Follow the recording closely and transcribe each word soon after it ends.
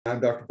I'm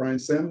Dr. Brian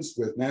Sims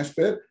with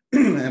NASHBID,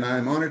 and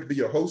I'm honored to be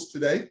your host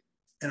today.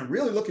 And I'm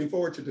really looking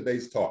forward to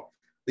today's talk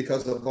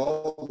because of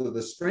all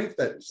the strength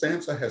that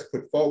SAMHSA has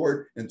put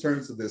forward in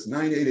terms of this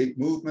 988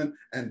 movement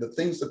and the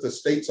things that the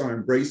states are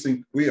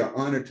embracing. We are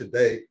honored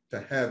today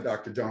to have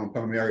Dr. John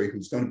Palmieri,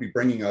 who's going to be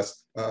bringing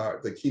us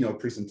the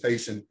keynote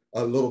presentation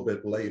a little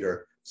bit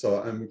later.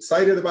 So I'm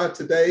excited about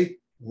today.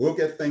 We'll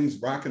get things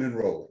rocking and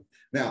rolling.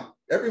 Now,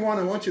 everyone,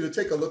 I want you to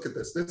take a look at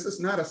this. This is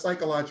not a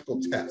psychological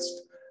test.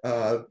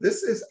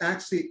 This is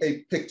actually a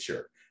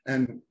picture.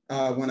 And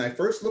when I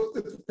first looked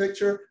at the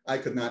picture, I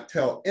could not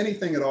tell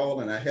anything at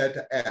all, and I had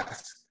to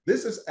ask.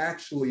 This is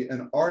actually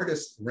an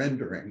artist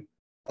rendering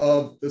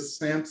of the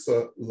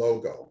SAMHSA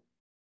logo.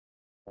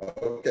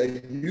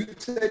 Okay, you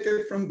take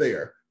it from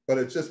there, but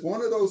it's just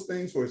one of those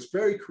things where it's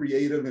very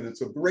creative, and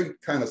it's a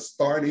great kind of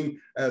starting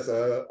as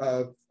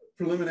a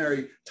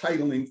preliminary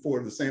titling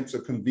for the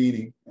SAMHSA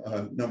Convening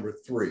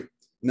 #3.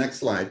 Next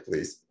slide,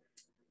 please.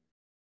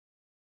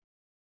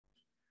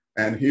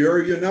 And here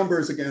are your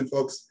numbers again,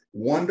 folks.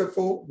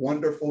 Wonderful,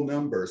 wonderful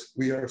numbers.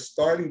 We are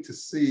starting to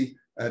see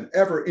an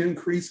ever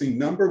increasing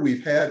number.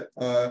 We've had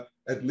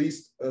at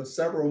least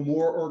several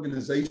more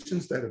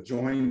organizations that have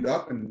joined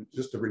up. And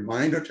just a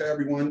reminder to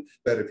everyone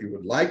that if you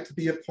would like to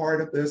be a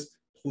part of this,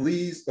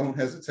 please don't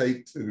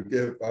hesitate to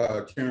give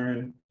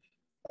Karen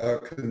a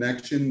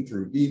connection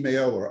through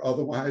email or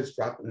otherwise.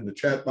 Drop it in the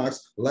chat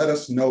box. Let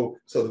us know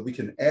so that we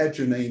can add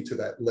your name to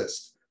that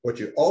list. What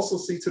you also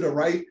see to the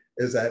right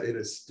is that it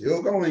is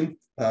still going.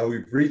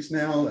 We've reached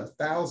now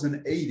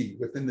 1,080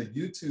 within the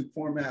YouTube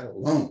format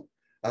alone.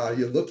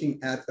 You're looking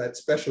at that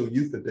special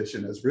youth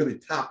edition as really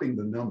topping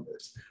the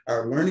numbers.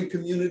 Our learning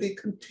community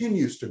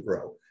continues to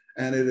grow.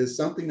 And it is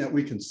something that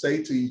we can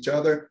say to each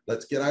other,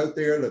 let's get out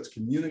there, let's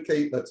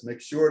communicate, let's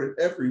make sure that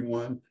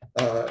everyone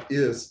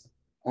is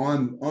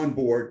on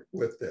board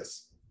with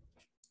this.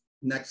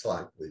 Next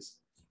slide, please.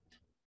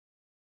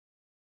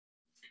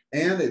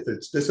 And if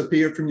it's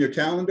disappeared from your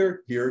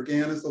calendar, here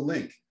again is the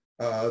link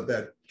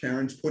that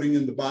Karen's putting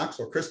in the box,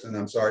 or Kristen,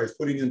 I'm sorry, is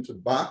putting into the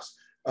box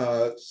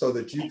so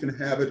that you can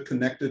have it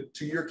connected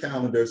to your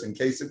calendars in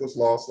case it was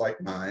lost like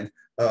mine.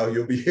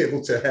 You'll be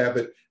able to have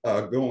it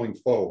going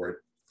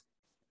forward.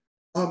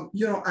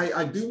 You know,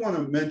 I do want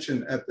to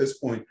mention at this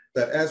point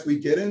that as we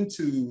get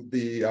into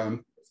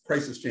the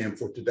crisis jam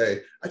for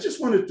today, I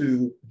just wanted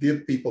to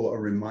give people a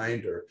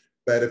reminder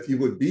that if you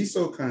would be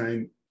so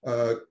kind,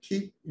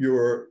 keep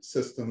your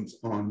systems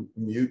on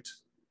mute.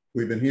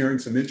 We've been hearing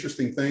some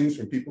interesting things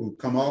from people who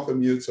come off of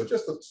mute. So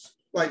just a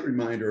slight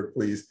reminder,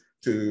 please,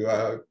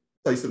 to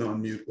place it on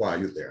mute while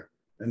you're there.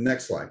 And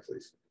next slide,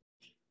 please.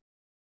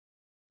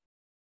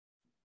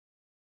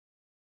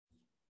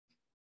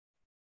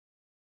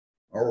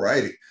 All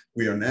righty,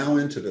 we are now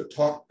into the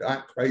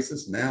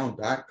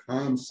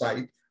talk.crisisnow.com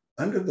site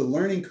under the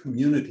learning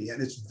community.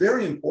 And it's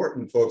very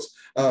important, folks.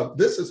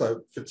 This is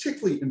a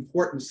particularly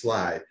important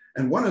slide.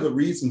 And one of the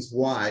reasons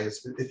why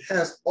is it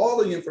has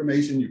all the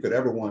information you could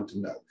ever want to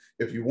know.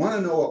 If you want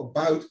to know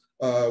about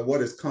what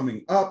is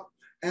coming up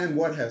and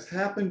what has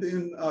happened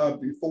in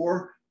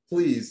before,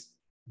 please,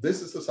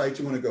 this is the site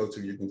you want to go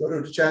to. You can go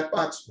to the chat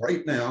box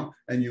right now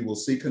and you will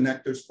see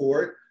connectors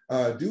for it.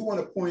 I do want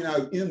to point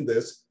out in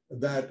this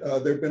that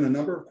there have been a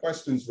number of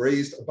questions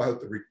raised about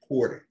the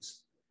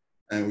recordings.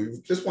 And we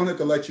just wanted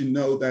to let you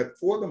know that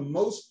for the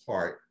most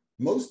part,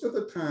 most of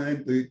the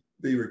time, the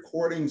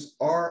recordings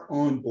are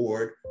on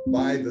board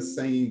by the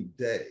same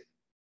day.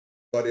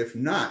 But if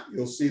not,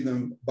 you'll see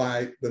them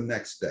by the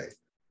next day.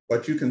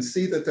 But you can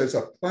see that there's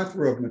a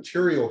plethora of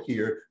material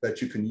here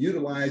that you can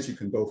utilize. You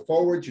can go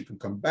forward, you can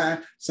come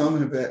back. Some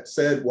have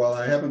said, well,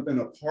 I haven't been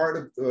a part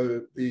of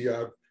the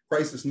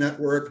Crisis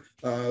Network,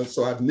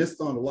 so I've missed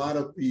on a lot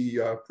of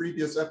the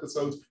previous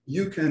episodes.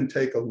 You can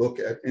take a look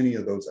at any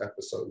of those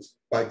episodes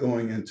by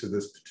going into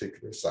this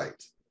particular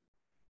site.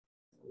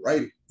 All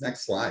right,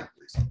 next slide,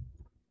 please.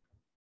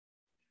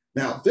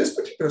 Now, this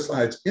particular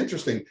slide is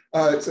interesting.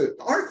 It's an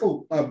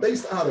article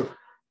based out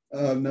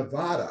of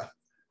Nevada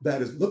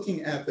that is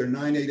looking at their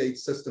 988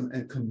 system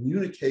and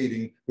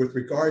communicating with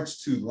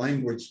regards to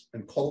language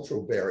and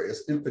cultural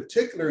barriers. In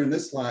particular, in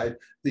this slide,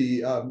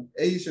 the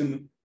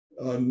Asian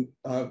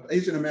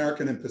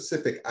American and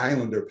Pacific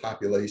Islander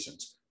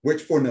populations,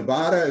 which for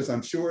Nevada, as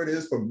I'm sure it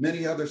is for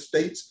many other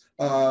states,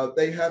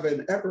 they have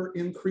an ever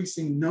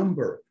increasing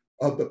number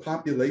of the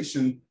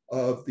population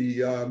of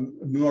the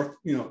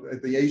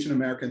the Asian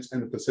Americans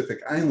and the Pacific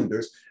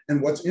Islanders.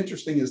 And what's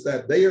interesting is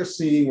that they are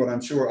seeing what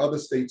I'm sure other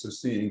states are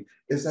seeing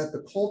is that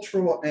the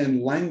cultural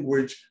and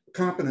language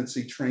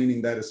competency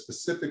training that is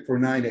specific for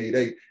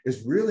 988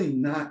 is really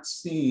not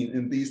seen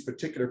in these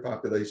particular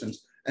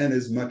populations and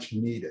is much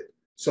needed.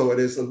 So it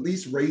is at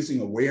least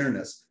raising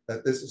awareness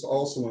that this is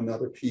also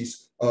another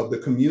piece of the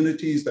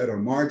communities that are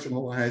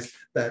marginalized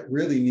that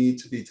really need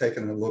to be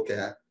taken a look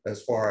at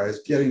as far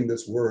as getting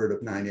this word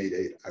of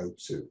 988 out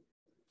to.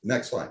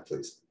 Next slide,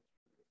 please.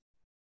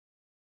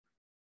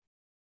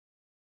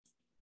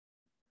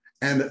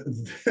 And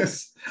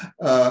this,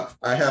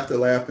 I have to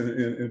laugh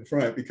in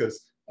front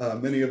because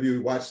Many of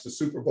you watched the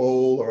Super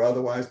Bowl or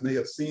otherwise may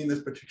have seen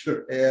this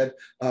particular ad,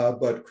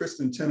 but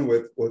Kristen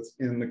Chenoweth was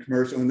in the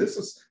commercial, and this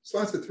was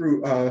sponsored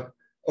through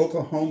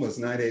Oklahoma's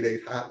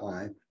 988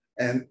 hotline.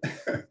 And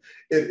it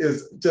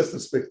is just a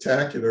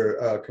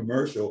spectacular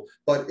commercial,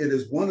 but it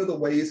is one of the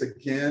ways,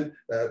 again,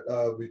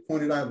 that we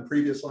pointed out in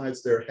previous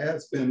slides, there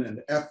has been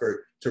an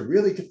effort to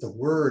really get the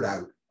word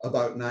out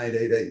about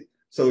 988.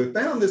 So we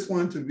found this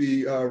one to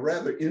be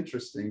rather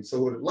interesting.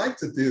 So what I'd like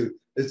to do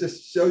is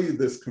just show you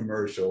this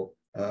commercial,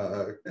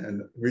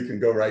 and we can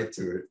go right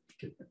to it.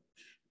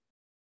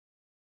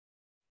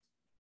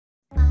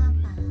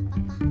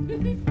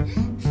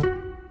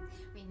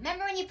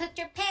 Remember when you pooped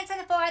your pants in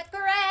the 4th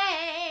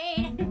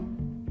grade?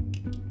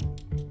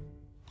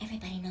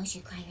 Everybody knows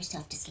you cry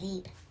yourself to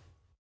sleep.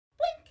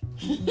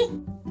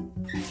 Blink.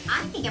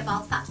 I think your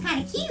bald spot's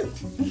kind of cute.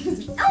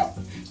 Oh,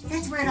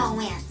 that's where it all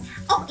went.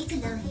 Oh, it's a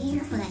little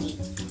hair funny.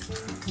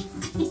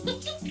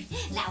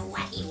 Now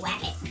wacky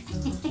whack it.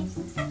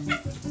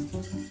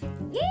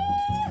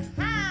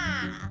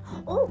 Yeehaw!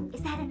 Oh,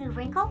 is that a new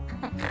wrinkle?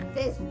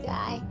 This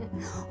guy.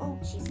 Oh,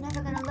 she's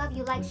never gonna love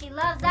you like she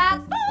loves that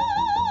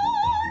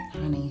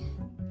food. Honey,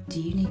 do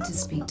you need to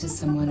speak to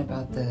someone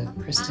about the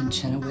Kristen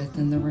Chenoweth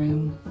in the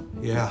room?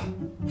 Yeah,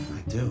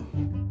 I do.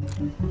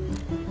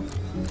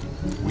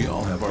 We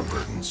all have our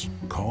burdens.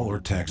 Call or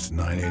text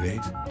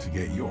 988 to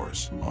get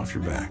yours off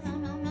your back.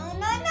 No.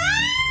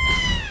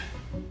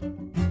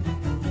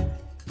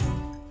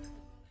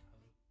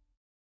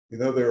 You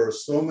know, there are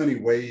so many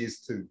ways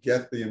to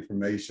get the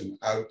information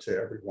out to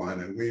everyone,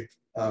 and we've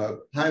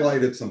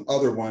highlighted some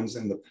other ones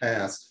in the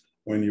past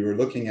when you were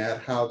looking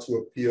at how to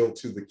appeal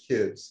to the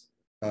kids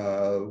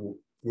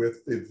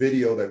with the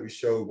video that we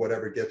showed,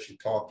 Whatever Gets You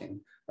Talking.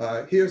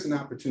 Here's an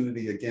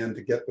opportunity again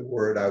to get the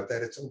word out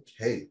that it's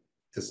okay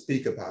to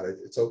speak about it.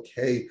 It's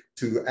okay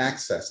to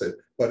access it,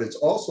 but it's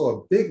also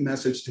a big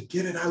message to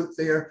get it out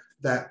there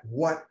that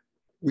what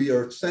we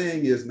are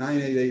saying is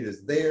 988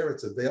 is there,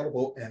 it's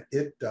available, and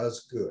it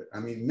does good. I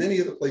mean, many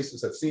of the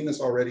places have seen this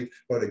already,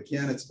 but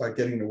again, it's about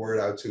getting the word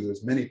out to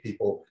as many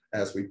people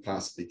as we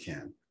possibly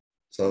can.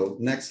 So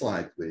next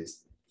slide,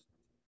 please.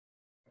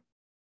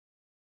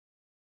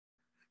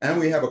 And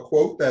we have a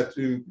quote that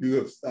you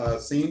have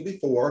seen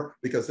before,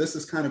 because this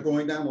is kind of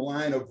going down the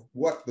line of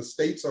what the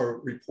states are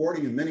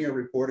reporting, and many are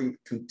reporting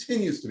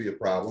continues to be a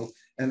problem,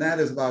 and that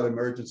is about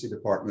emergency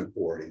department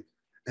boarding.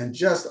 And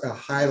just a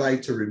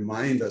highlight to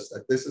remind us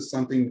that this is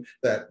something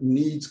that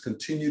needs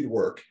continued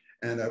work,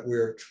 and that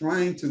we're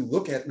trying to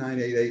look at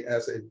 988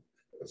 as a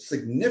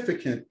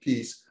significant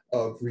piece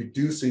of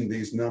reducing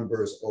these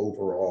numbers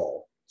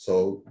overall.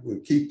 So we'll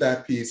keep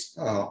that piece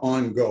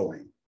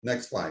ongoing.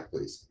 Next slide,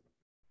 please.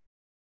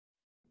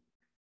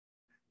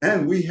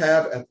 And we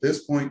have at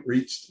this point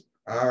reached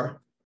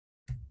our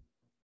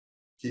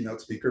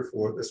keynote speaker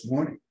for this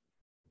morning.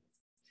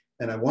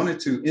 And I wanted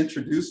to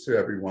introduce to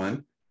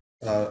everyone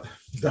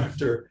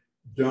Dr.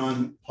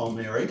 John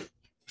Palmieri.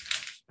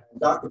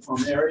 Dr.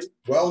 Palmieri,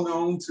 well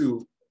known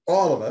to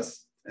all of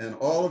us and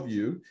all of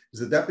you,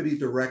 is the Deputy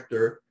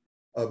Director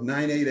of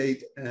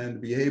 988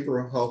 and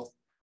Behavioral Health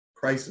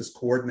Crisis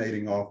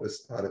Coordinating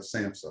Office out of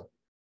SAMHSA.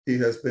 He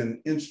has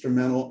been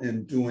instrumental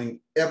in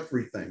doing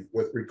everything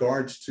with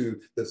regards to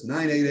this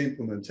 988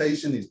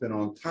 implementation. He's been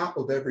on top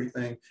of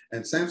everything,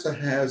 and SAMHSA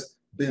has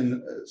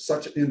been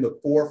such in the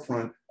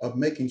forefront of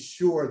making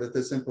sure that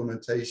this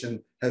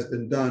implementation has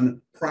been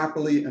done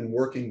properly and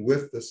working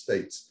with the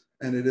states.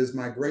 And it is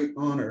my great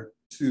honor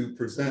to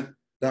present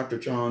Dr.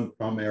 John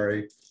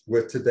Palmieri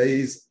with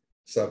today's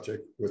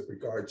subject with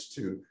regards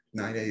to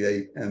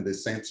 988 and the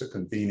SAMHSA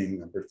convening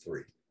number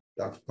 3.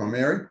 Dr.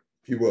 Palmieri,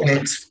 if you will.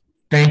 Thanks.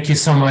 Thank you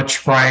so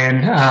much,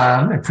 Brian.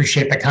 I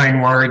appreciate the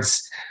kind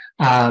words.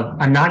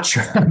 I'm not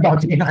sure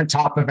about being on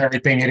top of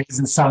everything. It is,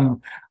 in some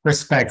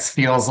respects,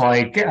 feels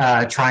like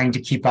trying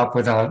to keep up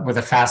with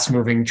a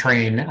fast-moving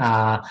train.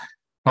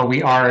 But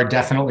we are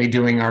definitely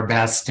doing our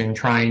best in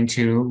trying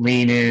to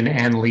lean in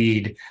and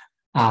lead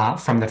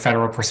from the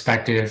federal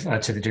perspective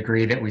to the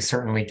degree that we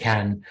certainly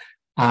can.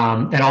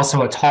 And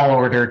also a tall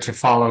order to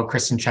follow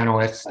Kristen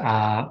Chenoweth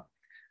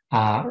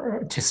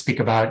to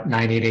speak about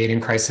 988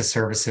 and crisis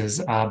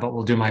services, but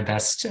we'll do my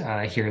best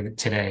here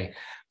today.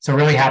 So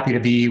really happy to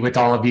be with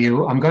all of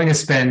you. I'm going to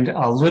spend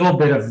a little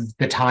bit of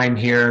the time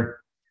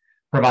here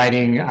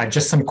providing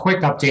just some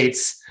quick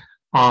updates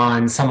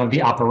on some of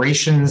the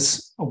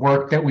operations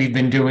work that we've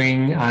been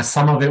doing.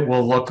 Some of it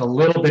will look a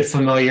little bit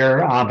familiar,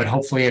 but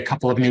hopefully a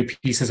couple of new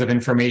pieces of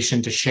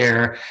information to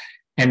share.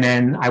 And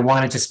then I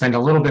wanted to spend a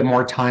little bit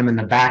more time in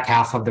the back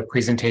half of the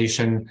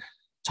presentation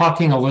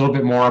talking a little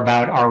bit more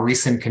about our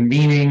recent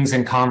convenings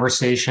and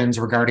conversations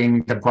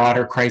regarding the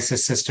broader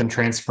crisis system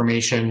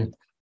transformation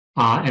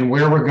and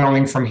where we're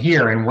going from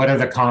here, and what are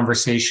the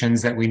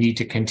conversations that we need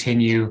to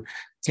continue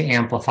to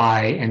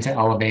amplify and to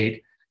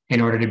elevate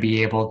in order to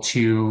be able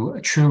to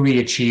truly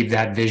achieve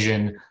that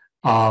vision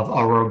of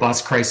a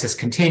robust crisis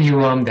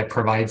continuum that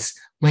provides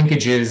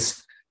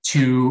linkages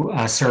to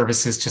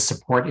services to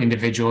support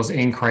individuals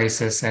in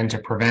crisis and to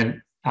prevent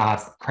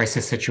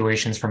crisis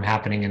situations from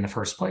happening in the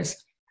first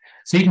place.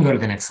 So you can go to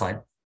the next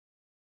slide.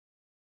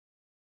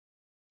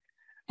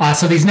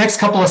 So these next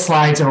couple of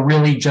slides are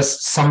really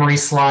just summary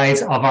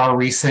slides of our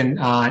recent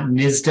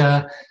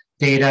NSDA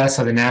data,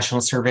 so the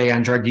National Survey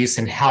on Drug Use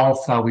and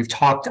Health. We've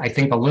talked, I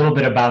think, a little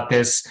bit about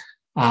this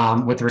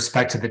with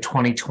respect to the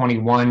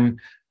 2021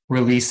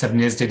 release of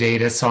NSDA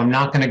data, so I'm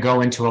not going to go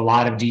into a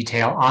lot of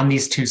detail on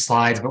these two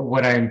slides, but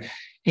what I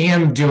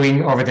am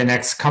doing over the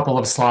next couple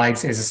of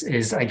slides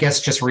is I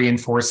guess, just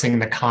reinforcing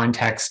the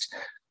context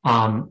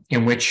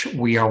in which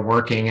we are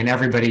working, and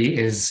everybody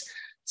is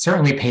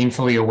certainly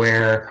painfully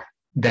aware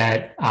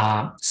that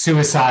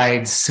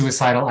suicides,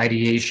 suicidal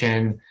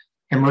ideation,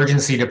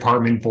 emergency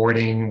department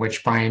boarding,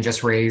 which Brian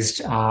just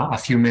raised a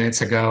few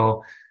minutes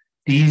ago,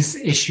 these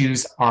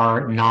issues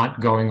are not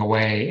going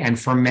away. And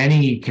for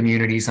many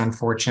communities,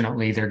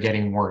 unfortunately, they're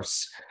getting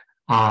worse.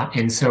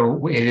 And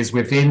so it is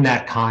within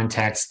that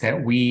context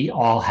that we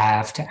all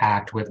have to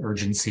act with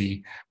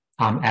urgency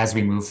as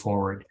we move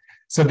forward.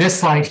 So this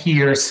slide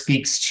here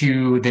speaks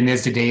to the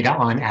NSDA data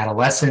on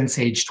adolescents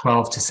age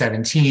 12 to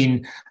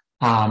 17.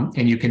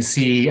 And you can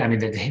see, I mean,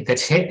 the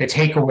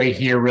takeaway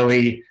here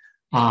really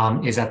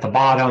is at the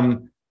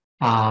bottom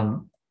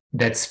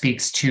that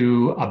speaks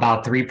to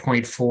about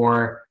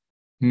 3.4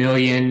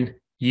 million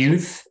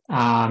youth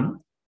that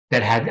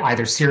had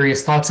either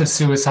serious thoughts of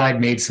suicide,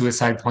 made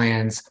suicide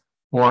plans,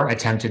 or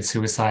attempted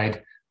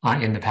suicide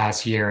in the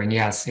past year. And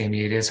yes,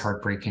 Amy, it is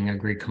heartbreaking. I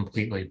agree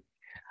completely.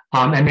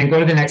 And then go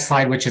to the next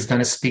slide, which is going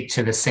to speak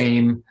to the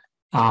same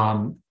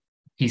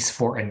piece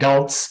for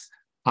adults.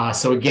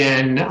 So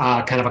again,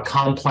 kind of a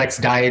complex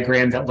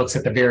diagram that looks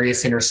at the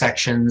various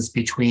intersections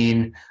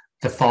between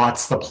the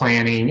thoughts, the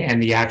planning,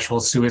 and the actual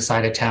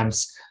suicide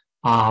attempts.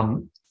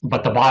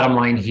 But the bottom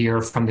line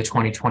here from the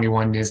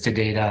 2021 NSDA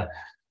data,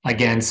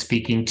 again,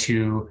 speaking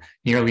to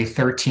nearly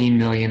 13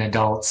 million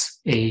adults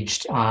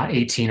aged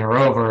 18 or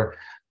over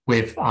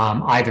with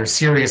either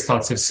serious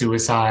thoughts of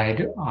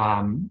suicide,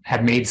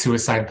 have made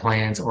suicide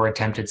plans, or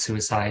attempted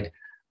suicide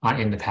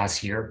in the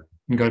past year.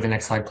 You can go to the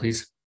next slide,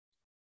 please.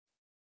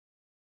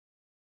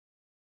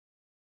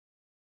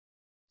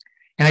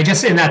 And I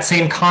just, in that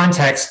same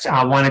context,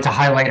 wanted to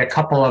highlight a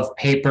couple of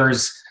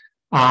papers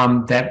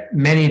that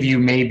many of you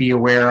may be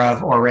aware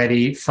of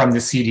already from the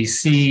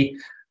CDC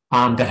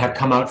that have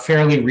come out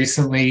fairly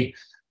recently,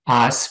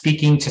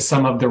 speaking to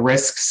some of the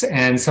risks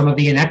and some of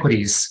the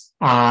inequities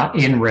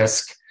in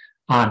risk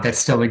that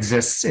still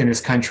exists in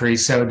this country.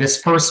 So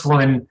this first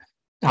one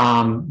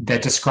that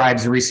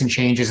describes the recent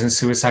changes in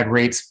suicide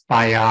rates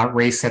by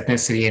race,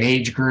 ethnicity, and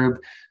age group.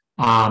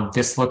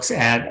 This looks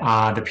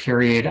at the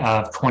period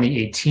of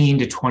 2018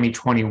 to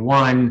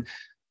 2021.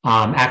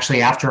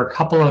 Actually, after a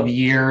couple of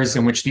years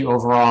in which the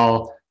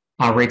overall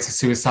rates of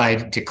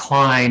suicide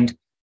declined,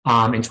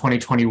 in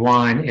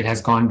 2021, it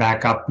has gone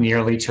back up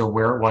nearly to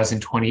where it was in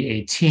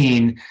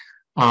 2018.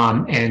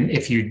 And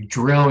if you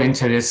drill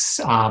into this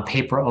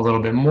paper a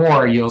little bit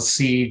more, you'll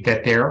see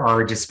that there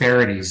are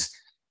disparities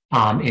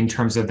in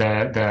terms of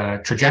the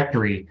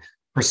trajectory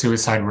for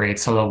suicide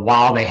rates. So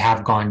while they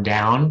have gone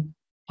down,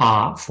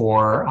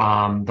 for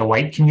the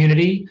white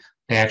community,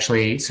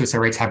 suicide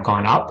rates have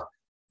gone up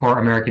for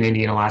American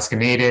Indian, Alaska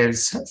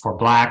Natives, for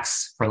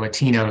Blacks, for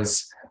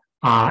Latinos.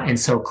 And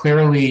so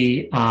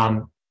clearly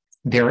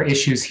there are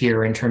issues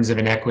here in terms of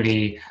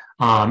inequity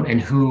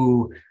and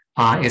who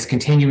is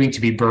continuing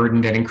to be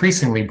burdened and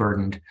increasingly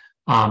burdened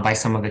by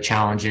some of the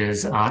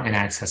challenges in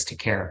access to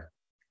care.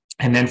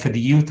 And then for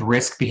the Youth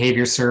Risk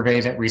Behavior Survey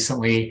that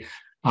recently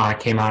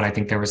came out, I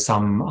think there was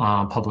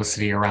some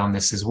publicity around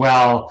this as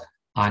well.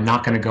 I'm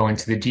not going to go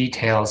into the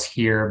details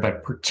here,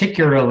 but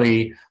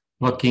particularly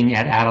looking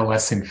at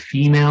adolescent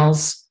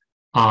females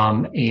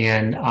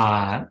and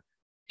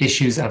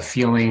issues of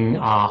feeling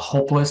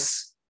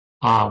hopeless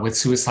with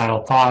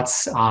suicidal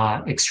thoughts,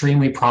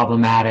 extremely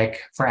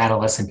problematic for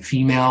adolescent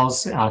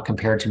females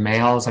compared to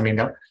males. I mean,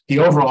 the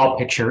overall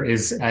picture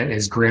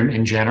is grim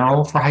in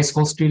general for high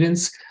school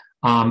students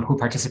who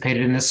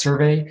participated in this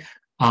survey.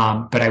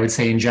 But I would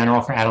say in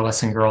general for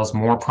adolescent girls,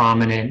 more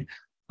prominent.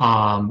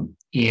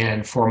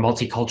 And for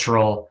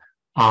multicultural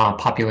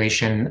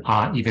population,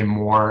 even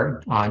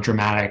more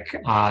dramatic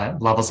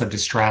levels of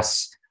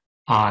distress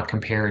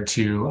compared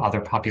to other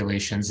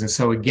populations. And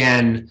so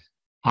again,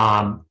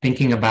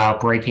 thinking about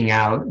breaking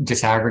out,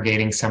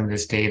 disaggregating some of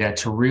this data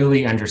to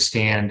really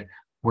understand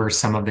where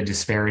some of the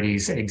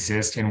disparities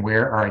exist and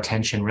where our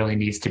attention really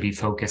needs to be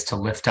focused to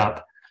lift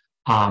up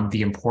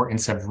the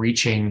importance of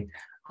reaching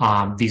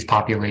these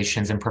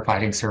populations and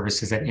providing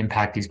services that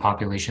impact these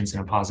populations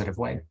in a positive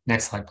way.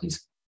 Next slide,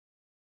 please.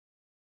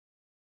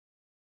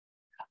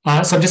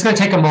 So I'm just going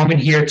to take a moment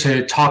here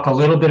to talk a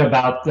little bit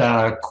about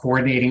the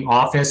coordinating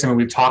office. I mean,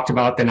 we've talked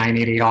about the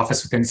 988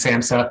 office within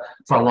SAMHSA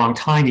for a long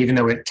time, even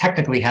though it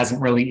technically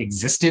hasn't really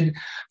existed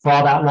for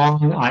all that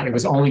long. It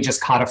was only just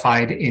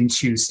codified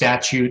into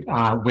statute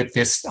with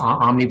this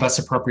omnibus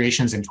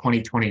appropriations in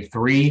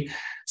 2023.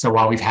 So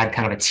while we've had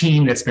kind of a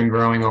team that's been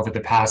growing over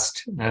the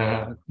past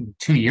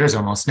 2 years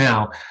almost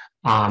now,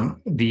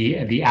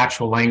 the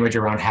actual language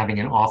around having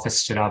an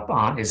office stood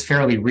up is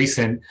fairly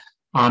recent.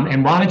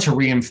 and wanted to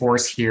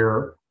reinforce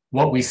here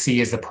what we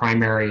see as the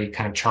primary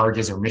kind of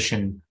charges or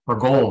mission or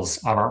goals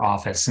of our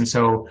office. And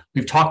so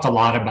we've talked a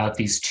lot about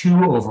these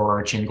two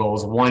overarching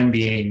goals, one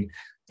being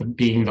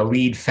the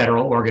lead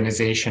federal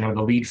organization or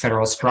the lead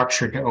federal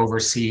structure to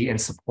oversee and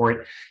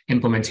support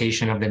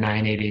implementation of the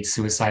 988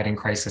 Suicide and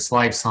Crisis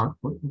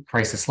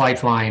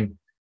Lifeline.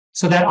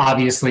 So that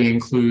obviously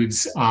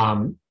includes,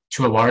 to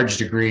a large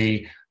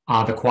degree,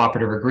 the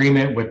cooperative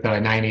agreement with the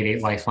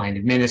 988 Lifeline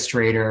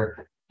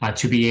Administrator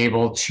to be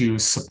able to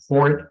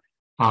support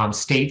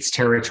states,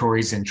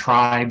 territories, and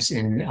tribes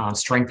in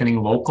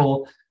strengthening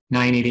local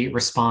 988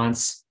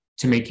 response,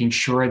 to making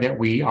sure that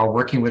we are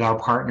working with our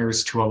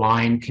partners to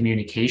align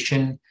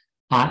communication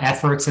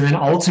efforts. And then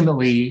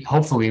ultimately,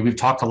 hopefully, we've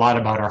talked a lot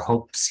about our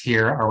hopes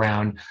here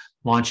around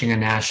launching a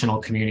national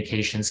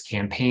communications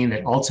campaign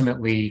that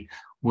ultimately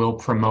will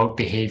promote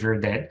behavior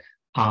that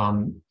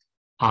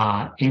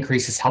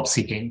increases help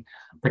seeking,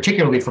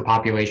 particularly for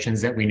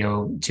populations that we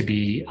know to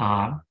be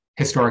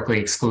historically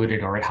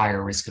excluded or at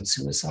higher risk of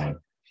suicide.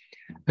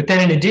 But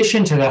then in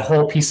addition to that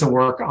whole piece of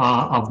work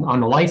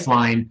on the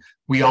Lifeline,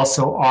 we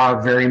also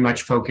are very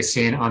much focused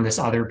in on this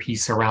other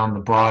piece around the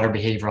broader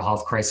behavioral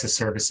health crisis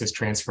services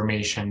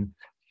transformation.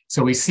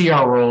 So we see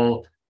our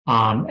role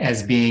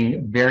as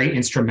being very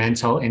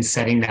instrumental in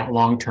setting that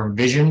long-term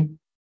vision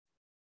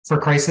for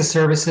crisis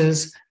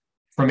services,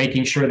 for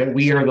making sure that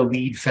we are the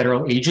lead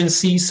federal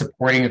agency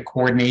supporting a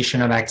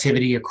coordination of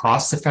activity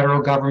across the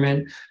federal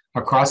government,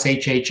 across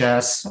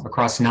HHS,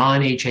 across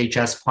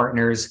non-HHS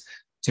partners,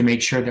 to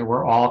make sure that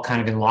we're all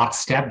kind of in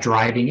lockstep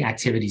driving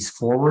activities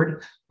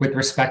forward with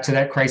respect to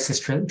that crisis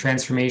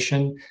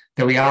transformation,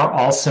 that we are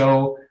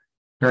also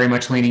very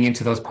much leaning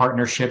into those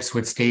partnerships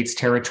with states,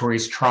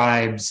 territories,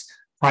 tribes,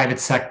 private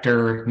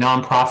sector,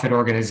 nonprofit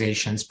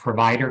organizations,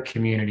 provider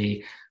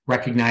community,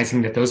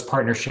 recognizing that those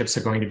partnerships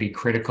are going to be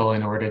critical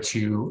in order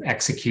to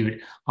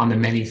execute on the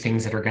many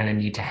things that are going to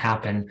need to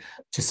happen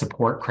to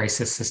support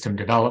crisis system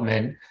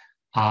development.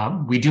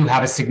 We do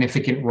have a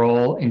significant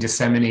role in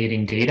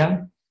disseminating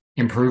data,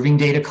 improving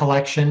data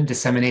collection,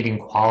 disseminating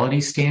quality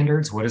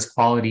standards. What does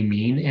quality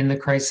mean in the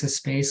crisis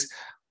space?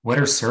 What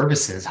are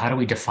services? How do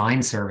we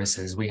define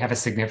services? We have a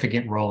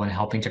significant role in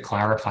helping to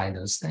clarify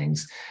those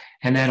things.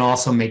 And then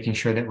also making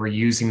sure that we're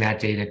using that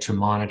data to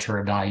monitor,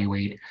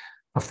 evaluate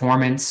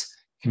performance,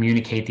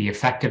 communicate the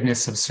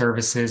effectiveness of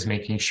services,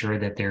 making sure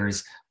that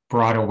there's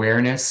broad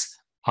awareness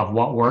of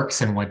what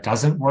works and what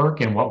doesn't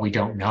work and what we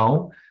don't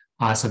know,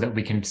 so that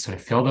we can sort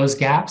of fill those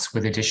gaps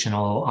with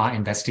additional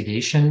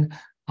investigation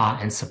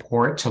and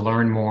support to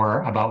learn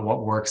more about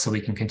what works so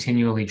we can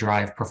continually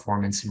drive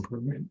performance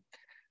improvement.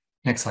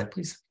 Next slide,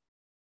 please.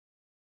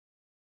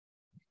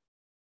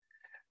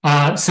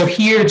 So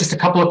here, just a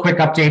couple of quick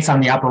updates on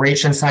the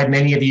operations side.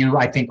 Many of you,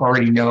 I think,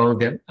 already know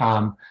that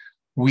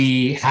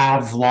we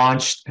have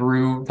launched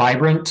through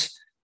Vibrant,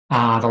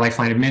 the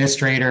Lifeline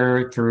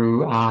Administrator,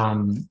 through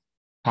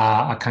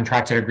a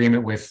contracted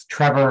agreement with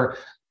Trevor,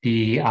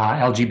 the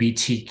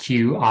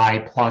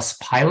LGBTQI+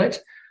 pilot,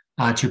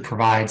 to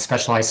provide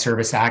specialized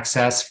service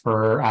access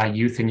for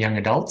youth and young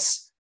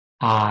adults.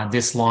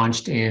 This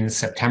launched in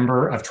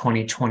September of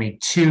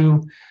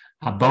 2022,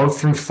 both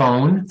through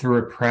phone, through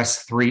a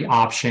Press 3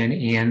 option,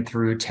 and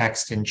through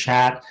text and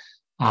chat.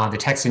 The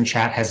text and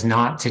chat has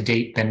not to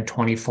date been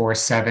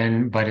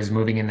 24/7, but is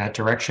moving in that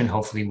direction.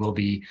 Hopefully will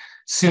be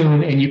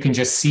soon. And you can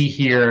just see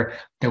here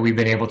that we've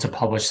been able to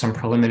publish some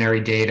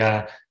preliminary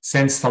data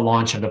since the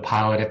launch of the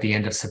pilot at the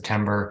end of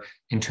September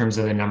in terms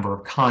of the number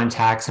of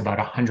contacts, about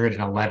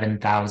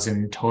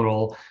 111,000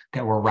 total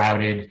that were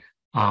routed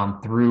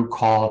through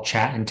call,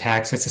 chat, and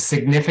text. It's a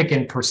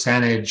significant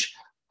percentage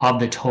of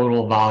the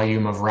total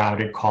volume of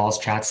routed calls,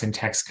 chats, and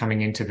texts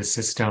coming into the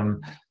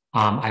system.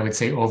 I would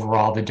say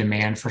overall, the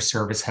demand for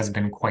service has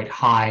been quite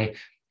high,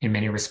 in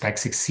many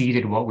respects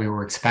exceeded what we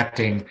were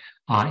expecting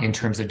in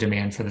terms of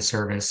demand for the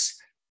service.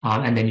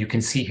 And then you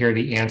can see here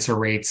the answer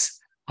rates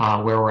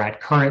where we're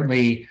at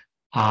currently.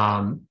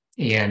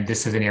 And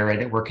this is an area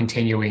that we're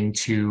continuing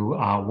to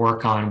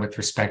work on with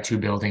respect to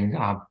building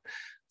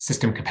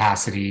system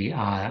capacity,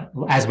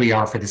 as we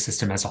are for the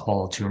system as a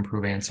whole, to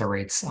improve answer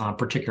rates,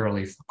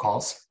 particularly for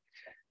calls.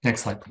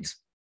 Next slide, please.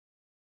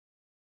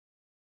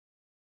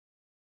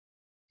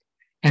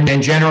 And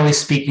then generally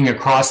speaking,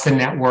 across the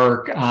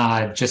network,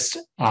 just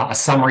a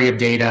summary of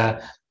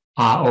data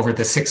over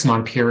the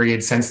 6-month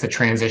period since the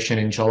transition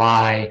in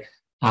July.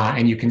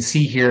 And you can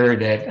see here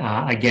that,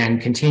 again,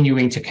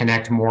 continuing to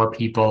connect more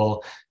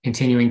people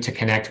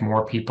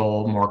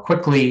more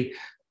quickly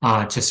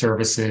to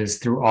services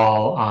through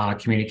all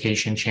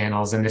communication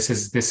channels. And this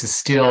is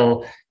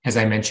still, as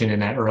I mentioned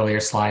in that earlier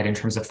slide, in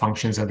terms of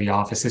functions of the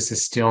office, this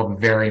is still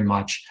very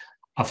much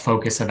a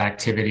focus of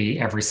activity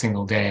every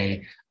single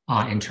day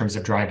in terms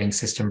of driving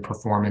system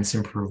performance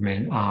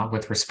improvement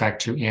with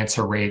respect to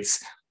answer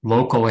rates,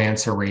 local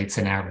answer rates,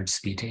 and average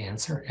speed to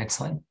answer. Next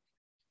slide.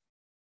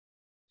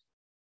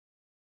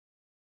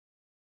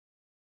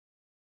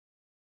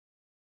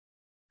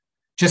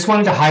 Just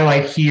wanted to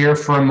highlight here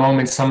for a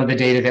moment some of the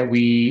data that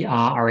we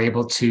are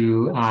able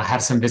to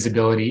have some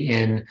visibility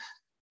in.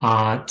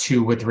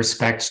 with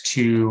respect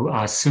to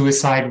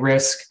suicide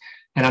risk.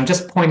 And I'm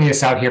just pointing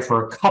this out here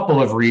for a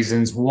couple of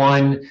reasons.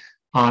 One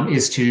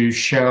is to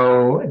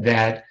show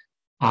that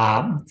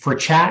for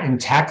chat and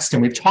text,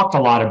 and we've talked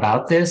a lot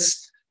about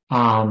this,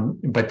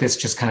 but this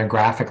just kind of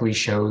graphically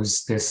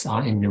shows this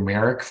in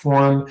numeric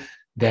form,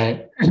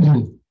 that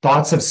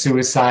thoughts of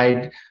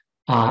suicide,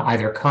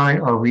 either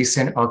current or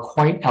recent, are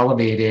quite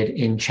elevated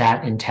in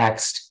chat and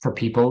text for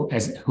people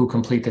who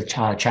complete the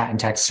chat and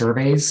text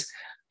surveys,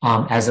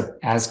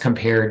 as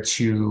compared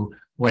to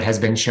what has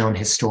been shown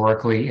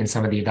historically in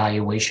some of the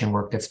evaluation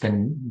work that's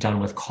been done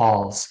with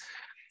calls.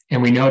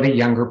 And we know that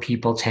younger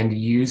people tend to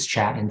use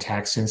chat and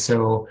text. And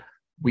so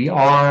we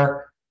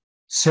are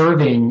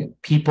serving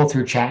people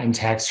through chat and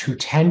text who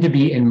tend to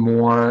be in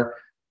more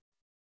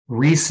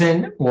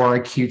recent or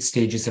acute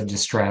stages of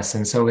distress.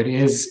 And so it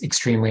is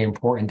extremely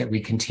important that we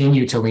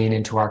continue to lean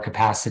into our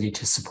capacity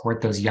to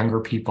support those younger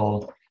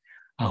people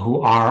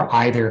who are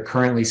either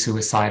currently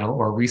suicidal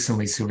or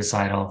recently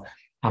suicidal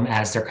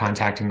as they're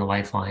contacting the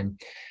Lifeline.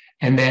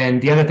 And then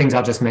the other things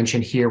I'll just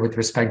mention here with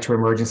respect to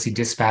emergency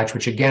dispatch,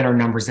 which again are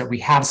numbers that we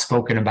have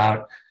spoken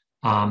about.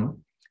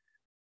 And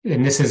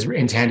this is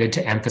intended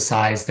to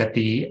emphasize that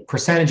the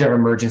percentage of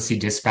emergency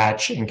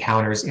dispatch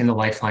encounters in the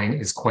Lifeline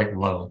is quite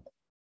low.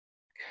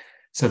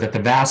 So that the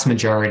vast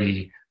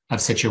majority of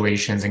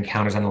situations,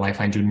 encounters on the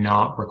Lifeline, do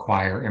not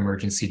require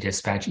emergency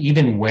dispatch,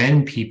 even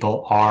when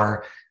people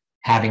are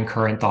having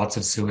current thoughts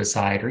of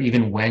suicide, or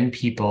even when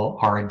people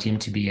are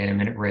deemed to be at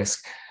imminent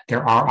risk.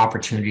 There are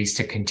opportunities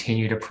to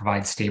continue to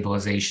provide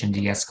stabilization,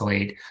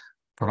 de-escalate,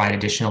 provide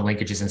additional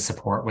linkages and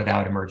support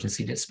without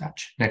emergency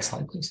dispatch. Next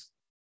slide, please.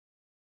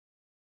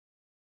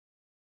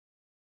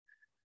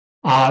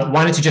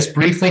 Wanted to just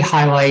briefly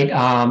highlight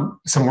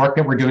some work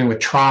that we're doing with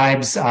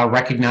tribes,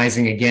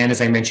 recognizing again,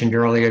 as I mentioned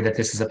earlier, that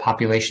this is a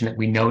population that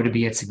we know to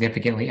be at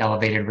significantly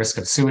elevated risk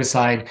of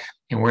suicide,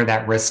 and where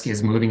that risk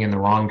is moving in the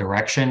wrong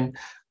direction.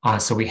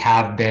 So we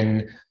have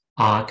been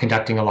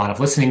conducting a lot of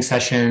listening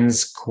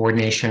sessions,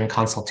 coordination,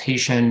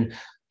 consultation.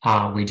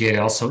 We did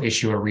also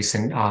issue a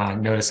recent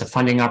notice of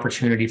funding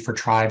opportunity for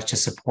tribes to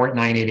support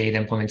 988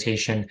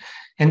 implementation.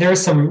 And there are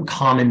some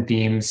common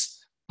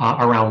themes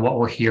around what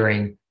we're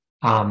hearing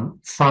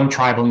from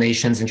tribal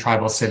nations and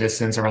tribal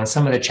citizens around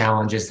some of the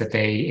challenges that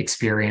they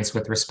experience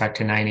with respect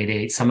to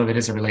 988. Some of it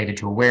is related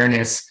to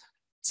awareness.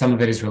 Some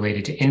of it is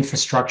related to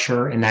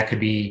infrastructure, and that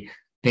could be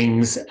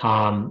things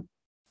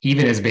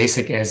even as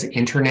basic as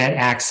internet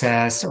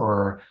access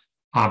or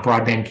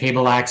broadband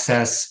cable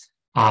access,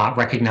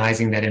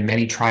 recognizing that in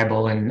many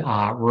tribal and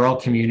rural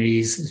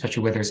communities,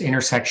 especially where there's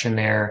intersection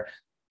there,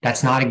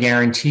 that's not a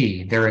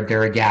guarantee. There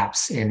are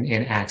gaps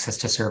in access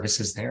to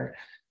services there.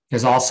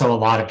 There's also a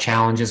lot of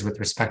challenges with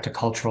respect to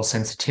cultural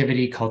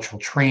sensitivity, cultural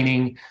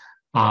training,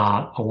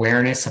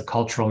 awareness of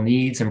cultural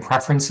needs and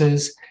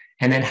preferences,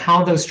 and then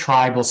how those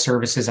tribal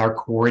services are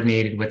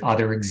coordinated with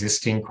other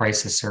existing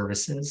crisis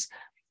services.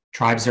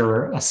 Tribes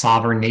are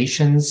sovereign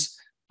nations.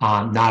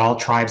 Not all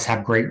tribes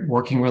have great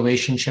working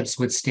relationships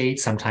with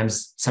states.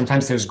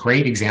 Sometimes there's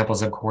great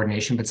examples of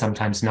coordination, but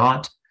sometimes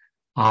not.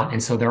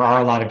 And so there are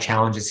a lot of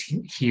challenges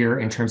here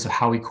in terms of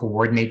how we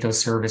coordinate those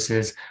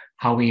services,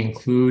 how we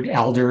include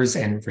elders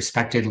and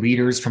respected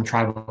leaders from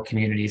tribal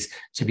communities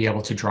to be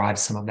able to drive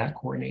some of that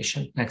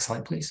coordination. Next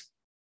slide, please.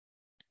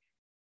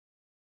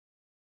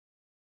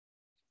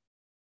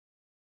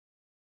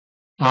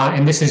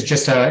 And this is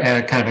just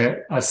a kind of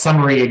a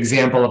summary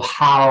example of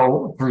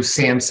how through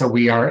SAMHSA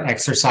we are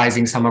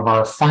exercising some of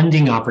our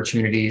funding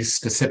opportunities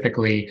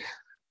specifically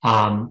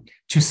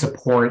to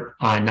support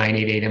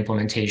 988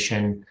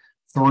 implementation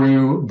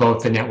through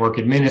both the network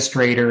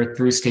administrator,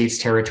 through states,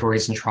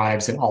 territories, and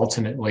tribes, and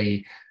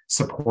ultimately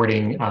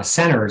supporting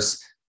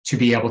centers to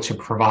be able to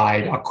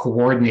provide a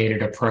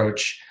coordinated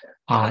approach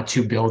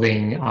to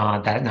building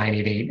that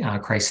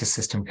 988 crisis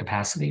system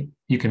capacity.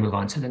 You can move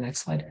on to the next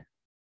slide.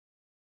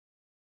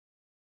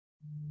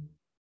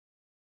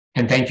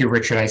 And thank you,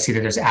 Richard. I see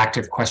that there's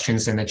active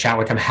questions in the chat,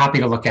 which I'm happy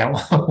to look at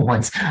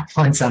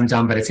once I'm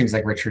done, but it seems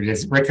like Richard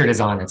is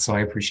on it, so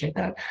I appreciate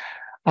that.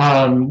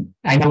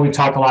 I know we've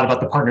talked a lot about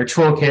the partner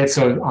toolkit,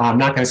 so I'm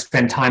not going to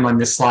spend time on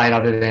this slide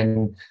other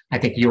than I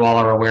think you all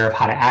are aware of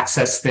how to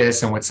access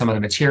this and what some of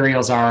the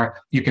materials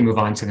are. You can move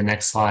on to the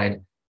next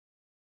slide.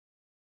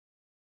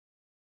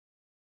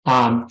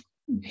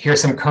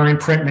 Here's some current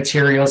print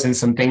materials and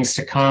some things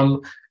to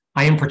come.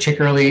 I am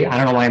particularly, I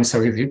don't know why I'm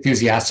so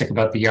enthusiastic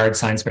about the yard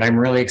signs, but I'm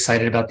really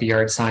excited about the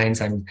yard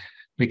signs.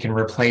 We can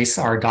replace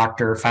our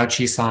Dr.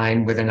 Fauci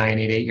sign with a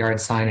 988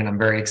 yard sign, and I'm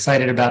very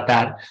excited about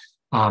that.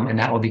 And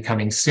that will be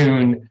coming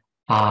soon.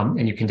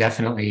 And you can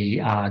definitely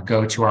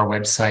go to our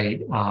website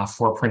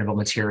for printable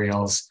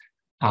materials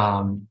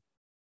to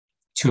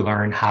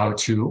learn how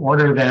to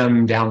order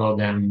them, download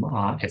them,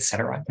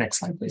 etc. Next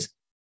slide, please.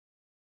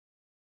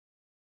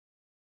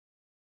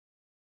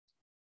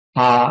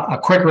 A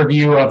quick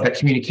review of the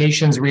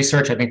communications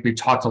research. I think we've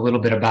talked a little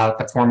bit about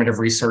the formative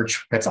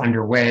research that's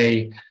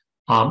underway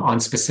on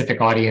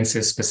specific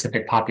audiences,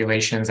 specific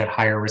populations at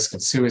higher risk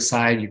of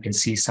suicide. You can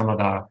see some of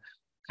the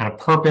kind of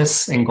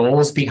purpose and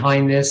goals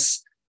behind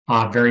this,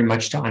 very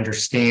much to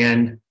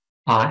understand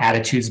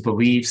attitudes,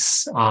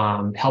 beliefs,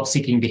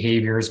 help-seeking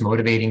behaviors,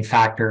 motivating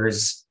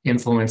factors,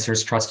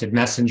 influencers, trusted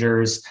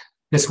messengers.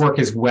 This work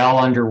is well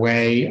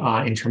underway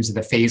in terms of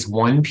the phase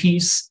 1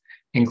 piece,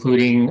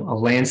 including a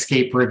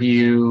landscape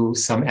review,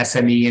 some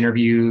SME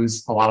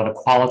interviews. A lot of the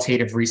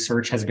qualitative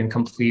research has been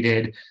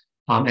completed,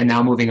 and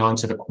now moving on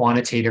to the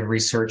quantitative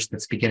research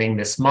that's beginning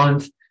this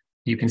month.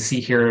 You can see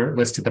here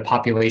listed the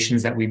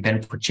populations that we've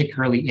been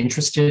particularly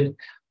interested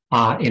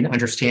in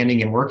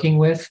understanding and working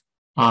with.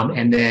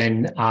 And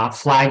then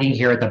flagging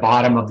here at the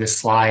bottom of this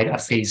slide, a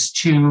phase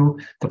 2,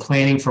 the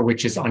planning for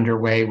which is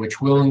underway, which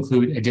will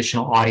include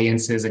additional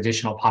audiences,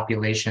 additional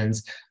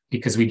populations,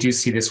 because we do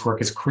see this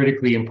work as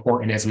critically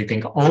important as we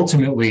think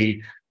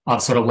ultimately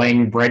of sort of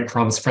laying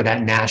breadcrumbs for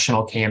that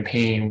national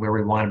campaign where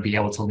we want to be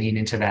able to lean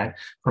into that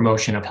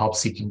promotion of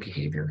help-seeking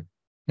behavior.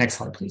 Next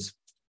slide, please.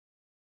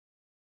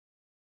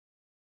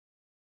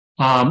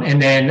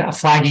 And then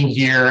flagging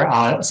here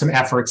some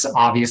efforts,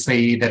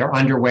 obviously, that are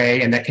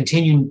underway and that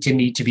continue to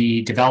need to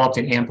be developed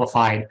and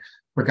amplified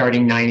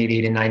regarding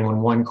 988 and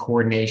 911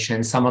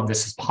 coordination. Some of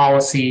this is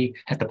policy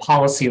at the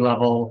policy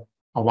level.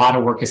 A lot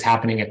of work is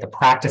happening at the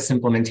practice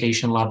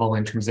implementation level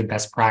in terms of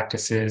best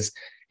practices.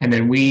 And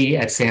then we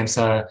at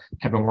SAMHSA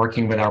have been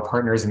working with our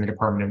partners in the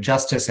Department of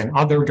Justice and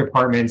other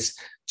departments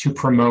to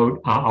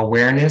promote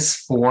awareness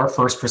for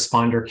first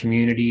responder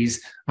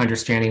communities,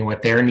 understanding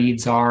what their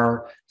needs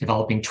are,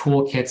 developing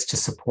toolkits to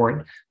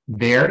support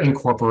their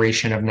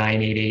incorporation of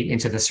 988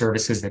 into the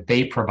services that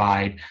they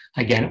provide,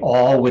 again,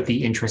 all with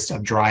the interest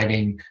of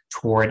driving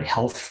toward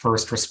health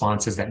first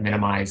responses that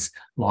minimize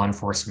law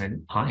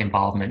enforcement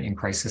involvement in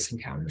crisis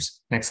encounters.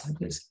 Next slide,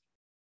 please.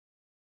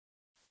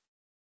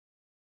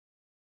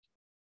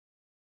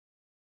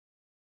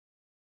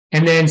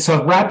 And then,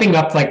 so wrapping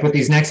up like with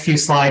these next few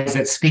slides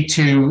that speak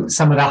to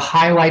some of the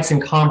highlights and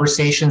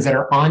conversations that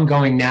are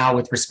ongoing now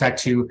with respect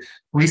to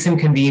recent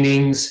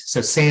convenings.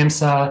 So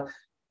SAMHSA,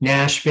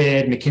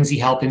 NASHBID, McKinsey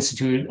Health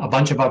Institute, a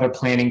bunch of other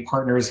planning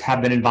partners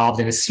have been involved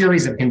in a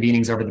series of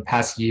convenings over the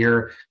past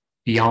year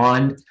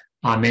beyond.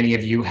 Many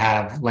of you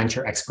have lent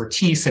your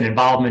expertise and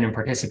involvement and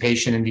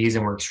participation in these,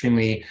 and we're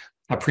extremely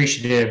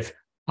appreciative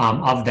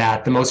of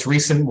that. The most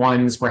recent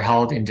ones were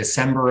held in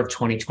December of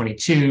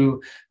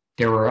 2022.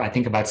 There were, I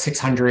think, about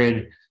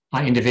 600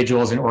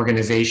 individuals and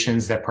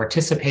organizations that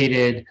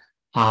participated,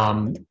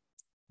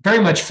 very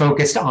much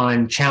focused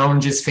on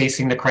challenges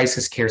facing the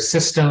crisis care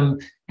system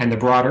and the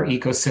broader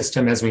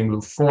ecosystem as we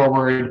move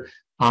forward.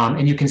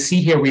 And you can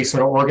see here we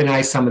sort of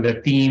organize some of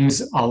the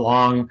themes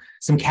along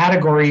some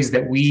categories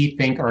that we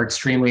think are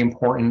extremely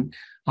important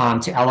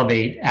to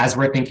elevate as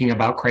we're thinking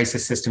about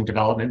crisis system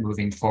development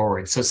moving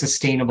forward. So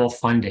sustainable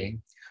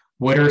funding.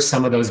 What are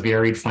some of those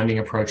varied funding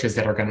approaches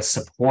that are going to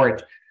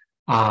support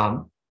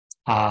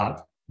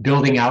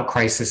building out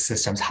crisis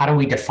systems? How do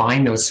we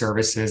define those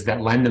services that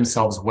lend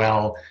themselves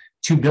well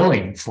to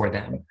billing for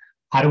them?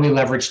 How do we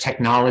leverage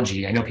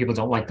technology? I know people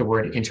don't like the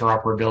word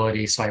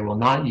interoperability, so I will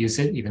not use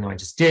it, even though I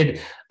just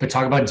did, but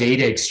talk about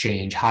data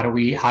exchange. How do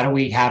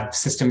we have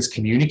systems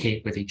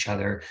communicate with each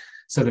other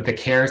so that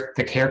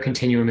the care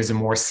continuum is a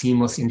more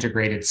seamless,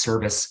 integrated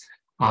service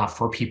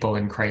for people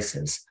in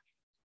crisis?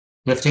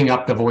 Lifting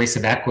up the voice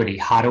of equity.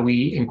 How do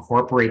we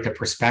incorporate the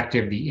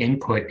perspective, the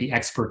input, the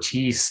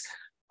expertise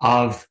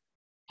of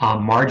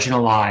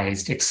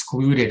marginalized,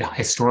 excluded,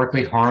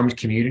 historically harmed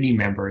community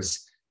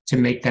members to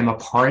make them a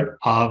part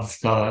of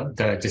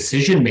the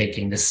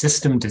decision-making, the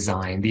system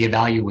design, the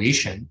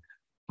evaluation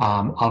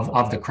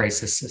of the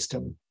crisis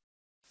system?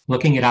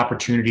 Looking at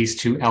opportunities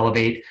to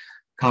elevate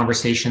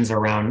conversations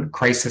around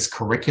crisis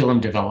curriculum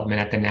development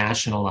at the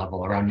national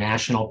level, around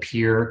national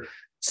peer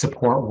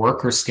support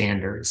worker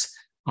standards,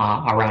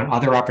 around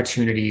other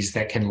opportunities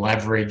that can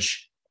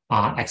leverage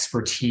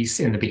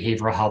expertise in the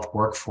behavioral health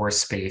workforce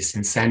space,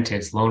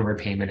 incentives, loan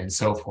repayment, and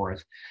so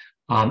forth.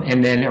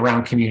 And then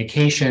around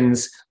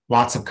communications,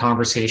 lots of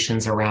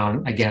conversations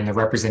around, again, the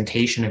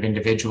representation of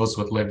individuals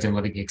with lived and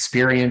living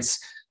experience,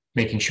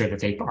 making sure that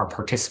they are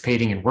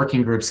participating in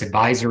working groups,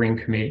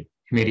 advisory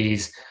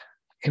committees,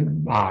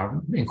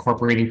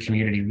 incorporating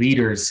community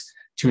leaders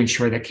to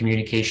ensure that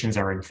communications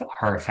are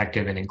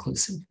effective and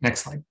inclusive.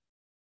 Next slide.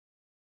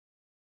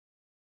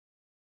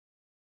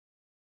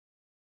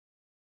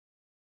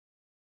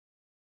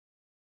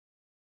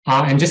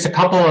 And just a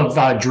couple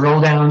of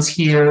drill downs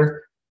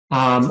here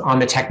on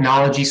the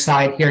technology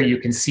side here. You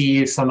can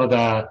see some of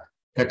the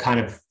kind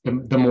of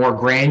the more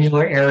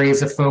granular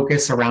areas of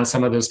focus around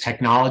some of those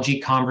technology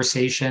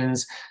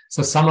conversations.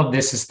 So some of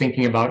this is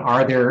thinking about,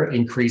 are there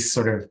increased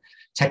sort of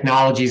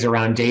technologies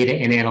around data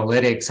and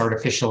analytics,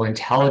 artificial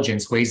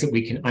intelligence, ways that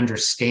we can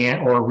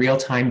understand, or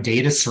real-time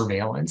data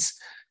surveillance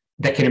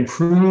that can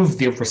improve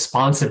the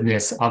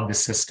responsiveness of the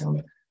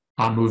system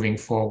moving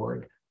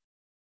forward?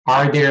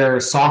 Are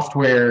there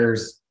software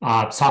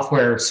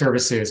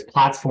services,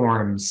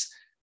 platforms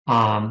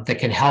that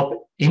can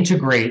help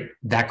integrate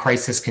that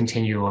crisis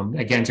continuum,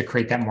 again, to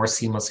create that more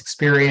seamless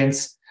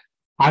experience?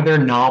 are there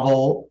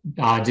novel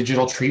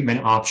digital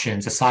treatment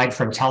options aside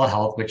from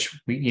telehealth,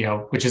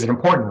 which is an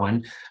important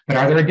one, but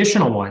are there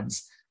additional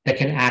ones that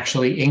can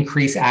actually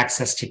increase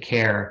access to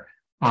care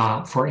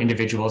for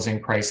individuals in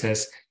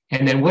crisis?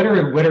 And then what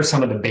are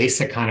some of the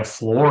basic kind of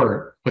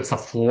what's the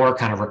floor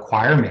kind of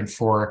requirement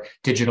for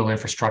digital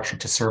infrastructure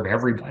to serve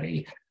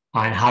everybody?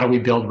 And how do we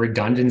build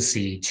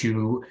redundancy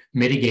to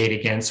mitigate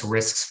against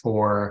risks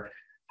for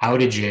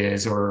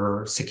outages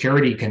or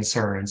security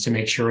concerns to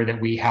make sure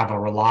that we have a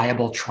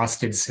reliable,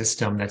 trusted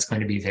system that's going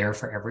to be there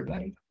for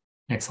everybody?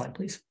 Next slide,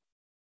 please.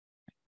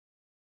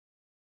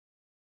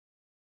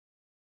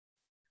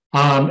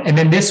 And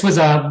then this was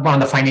on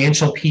the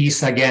financial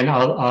piece, again,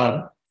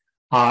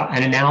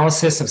 an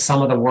analysis of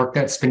some of the work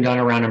that's been done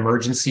around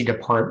emergency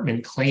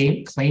department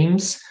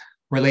claims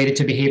related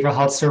to behavioral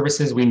health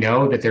services. We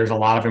know that there's a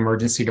lot of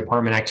emergency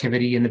department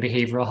activity in the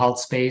behavioral health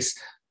space,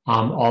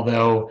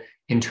 although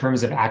in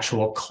terms of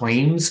actual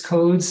claims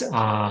codes,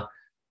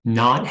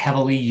 not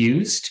heavily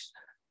used.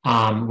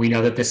 We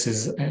know that this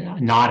is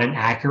not an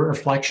accurate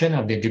reflection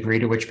of the degree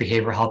to which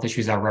behavioral health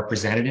issues are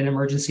represented in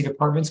emergency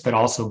departments, but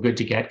also good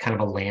to get kind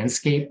of a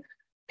landscape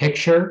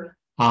picture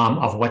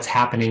of what's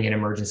happening in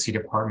emergency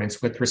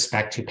departments with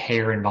respect to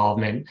payer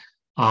involvement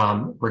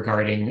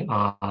regarding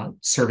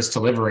service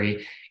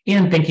delivery,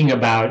 and thinking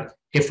about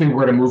if we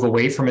were to move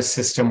away from a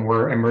system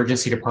where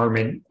emergency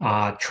department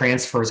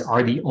transfers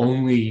are the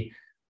only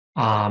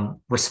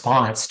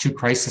response to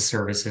crisis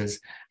services,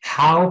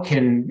 how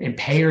can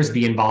payers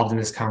be involved in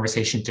this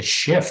conversation to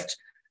shift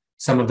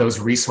some of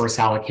those resource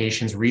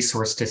allocations,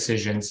 resource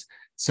decisions,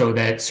 so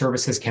that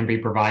services can be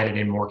provided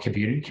in more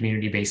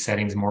community-based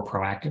settings more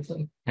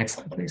proactively? Next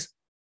slide, please.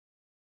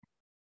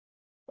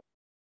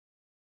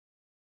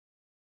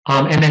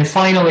 And then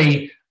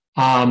finally,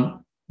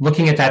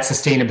 looking at that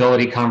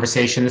sustainability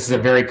conversation, this is a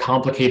very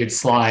complicated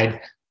slide,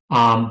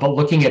 but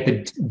looking at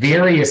the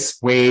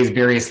various ways,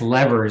 various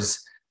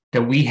levers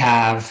that we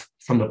have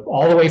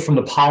all the way from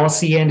the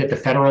policy end at the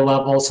federal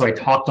level. So I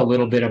talked a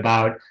little bit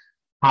about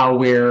how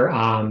we're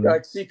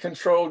I see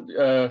control.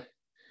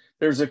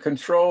 There's a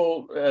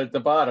control at the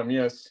bottom.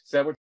 Yes, is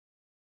that what?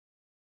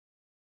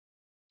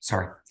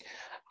 Sorry.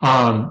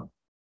 At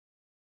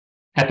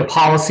the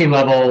policy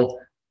level,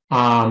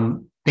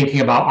 thinking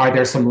about, are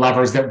there some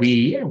levers that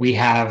we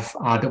have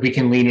that we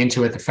can lean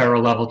into at the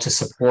federal level to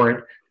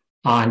support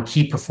on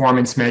key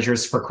performance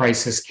measures for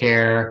crisis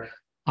care,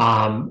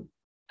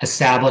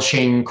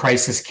 establishing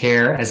crisis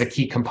care as a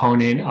key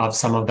component of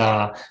some of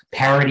the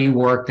parity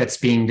work that's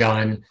being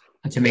done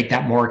to make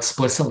that more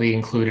explicitly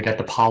included at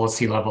the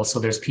policy level. So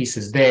there's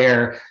pieces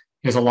there.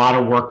 There's a lot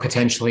of work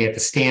potentially at the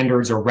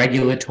standards or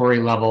regulatory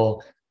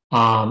level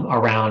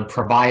around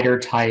provider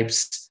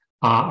types,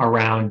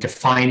 around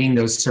defining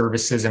those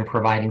services and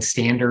providing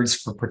standards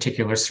for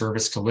particular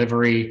service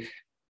delivery.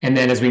 And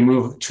then as we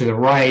move to the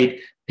right,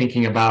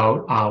 thinking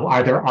about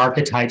are there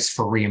archetypes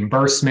for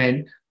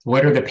reimbursement?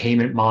 What are the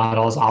payment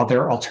models? Are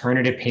there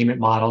alternative payment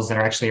models that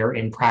are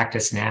in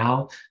practice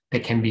now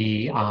that can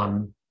be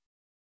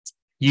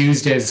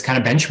used as kind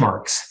of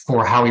benchmarks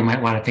for how we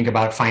might want to think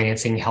about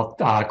financing health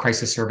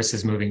crisis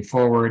services moving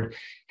forward?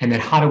 And then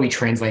how do we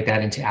translate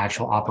that into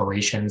actual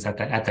operations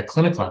at the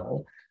clinic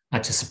level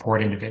to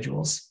support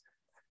individuals?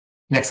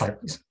 Next slide,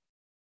 please.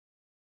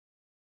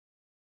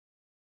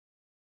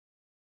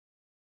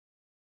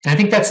 And I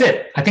think that's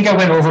it. I think I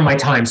went over my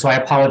time, so I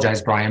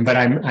apologize, Brian, but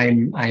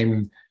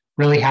I'm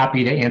really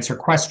happy to answer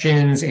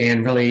questions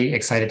and really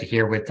excited to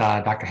hear what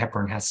Dr.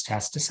 Hepburn has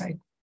to say.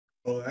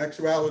 Well, in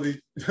actuality,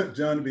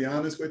 John, to be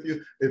honest with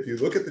you, if you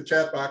look at the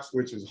chat box,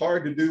 which is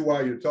hard to do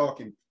while you're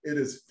talking, it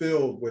is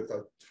filled with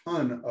a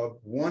ton of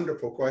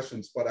wonderful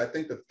questions. But I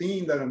think the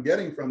theme that I'm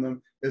getting from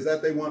them is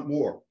that they want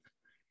more.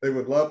 They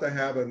would love to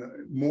have a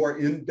more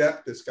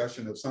in-depth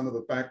discussion of some of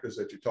the factors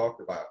that you talked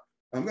about.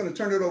 I'm going to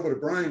turn it over to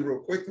Brian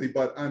real quickly,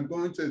 but I'm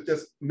going to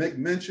just make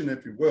mention,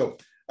 if you will.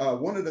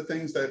 One of the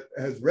things that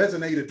has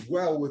resonated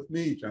well with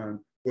me,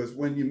 John, was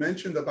when you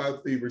mentioned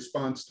about the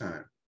response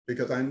time.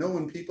 Because I know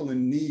when people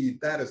in need,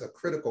 that is a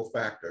critical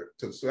factor.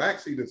 So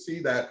actually to see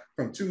that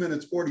from 2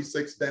 minutes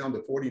 46 down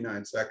to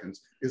 49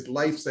 seconds is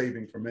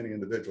life-saving for many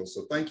individuals.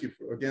 So thank you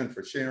again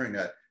for sharing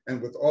that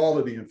and with all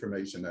of the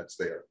information that's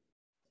there.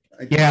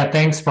 Yeah,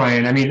 thanks,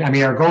 Brian. I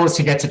mean, our goal is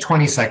to get to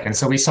 20 seconds,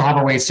 so we still have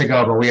a ways to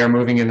go, but we are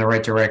moving in the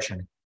right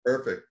direction.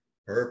 Perfect,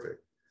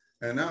 perfect.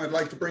 And now I'd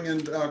like to bring in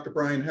Dr.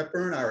 Brian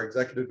Hepburn, our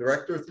Executive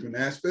Director through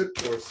NASPID,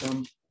 for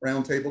some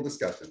roundtable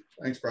discussion.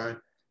 Thanks, Brian.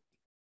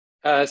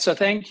 So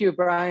thank you,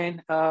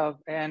 Brian,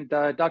 and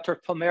Dr.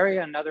 Palmieri,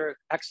 another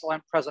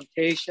excellent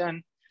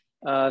presentation.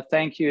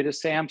 Thank you to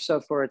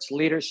SAMHSA for its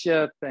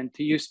leadership and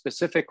to you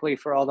specifically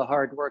for all the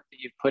hard work that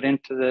you've put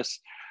into this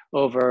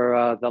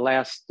over the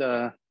last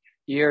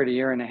year to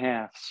year and a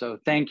half. So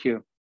thank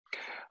you.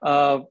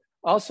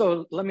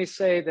 Also, let me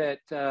say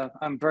that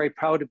I'm very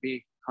proud to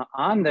be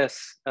on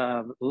this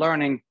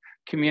learning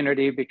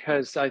community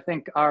because I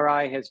think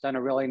RI has done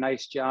a really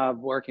nice job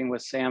working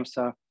with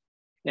SAMHSA.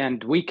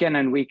 And week in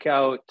and week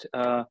out,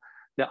 the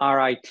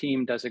RI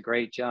team does a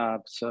great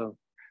job. So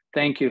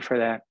thank you for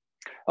that.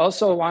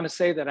 Also, I want to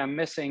say that I'm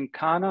missing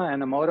Kana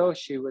Enomoto.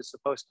 She was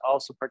supposed to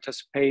also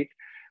participate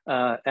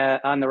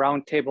on the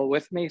roundtable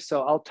with me,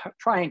 so I'll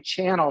try and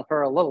channel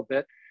her a little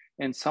bit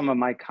in some of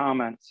my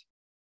comments.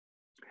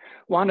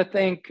 Want to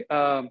thank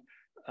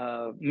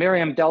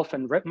Miriam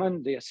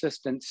Delphin-Rittman, the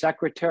Assistant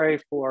Secretary,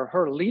 for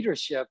her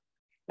leadership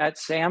at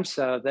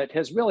SAMHSA that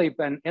has really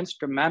been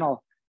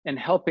instrumental in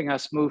helping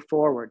us move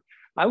forward.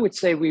 I would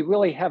say we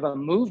really have a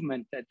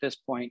movement at this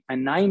point, a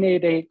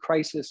 988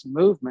 crisis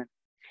movement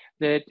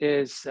that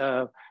is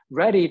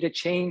ready to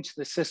change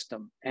the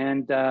system.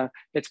 And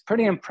it's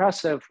pretty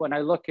impressive when I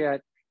look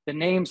at the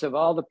names of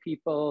all the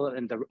people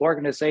and the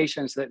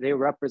organizations that they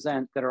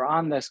represent that are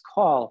on this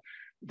call.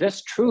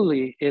 This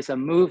truly is a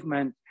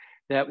movement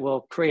that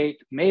will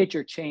create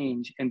major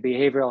change in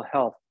behavioral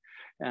health.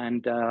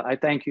 And I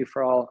thank you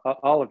for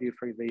all of you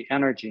for the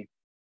energy.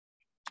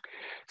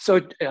 So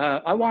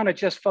I want to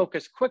just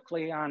focus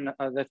quickly on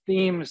the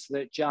themes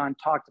that John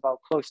talked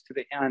about close to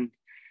the end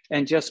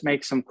and just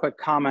make some quick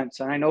comments.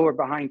 And I know we're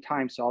behind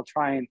time, so I'll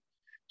try and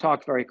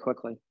talk very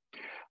quickly.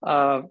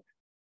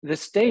 The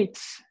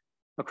states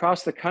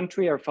across the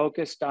country are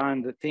focused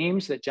on the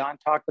themes that John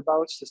talked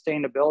about: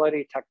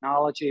 sustainability,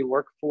 technology,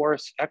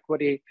 workforce,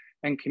 equity,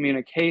 and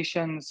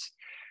communications.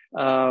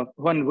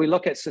 When we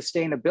look at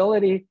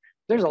sustainability,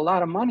 there's a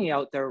lot of money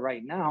out there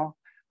right now.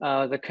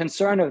 The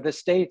concern of the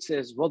states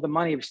is, will the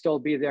money still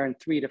be there in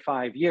 3 to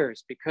 5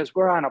 years? Because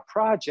we're on a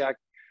project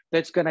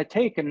that's going to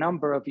take a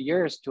number of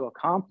years to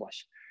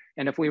accomplish.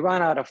 And if we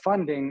run out of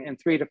funding in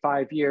 3 to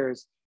 5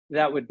 years,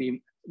 that would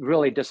be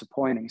really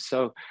disappointing.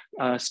 So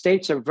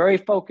states are very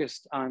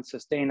focused on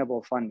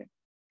sustainable funding.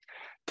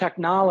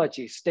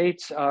 Technology,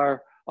 states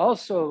are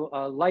also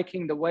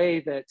liking the way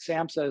that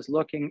SAMHSA is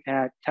looking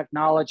at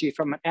technology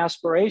from an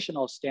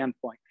aspirational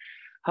standpoint.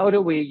 How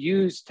do we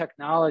use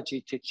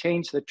technology to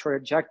change the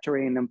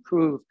trajectory and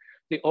improve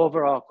the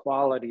overall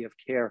quality of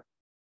care?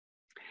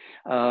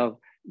 I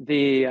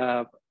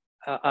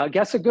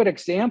guess a good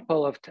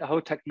example of how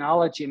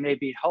technology may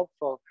be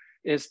helpful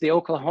is the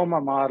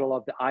Oklahoma model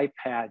of the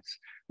iPads,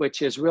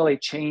 which is really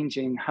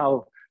changing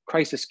how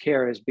crisis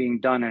care is being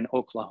done in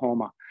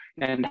Oklahoma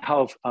and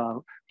how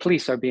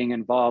police are being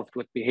involved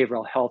with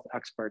behavioral health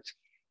experts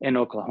in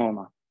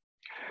Oklahoma.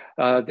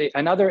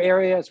 Another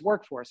area is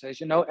workforce.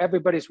 As you know,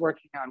 everybody's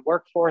working on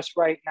workforce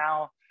right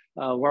now.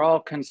 We're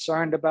all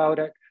concerned about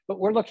it, but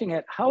we're looking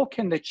at how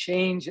can the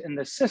change in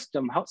the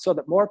system so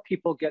that more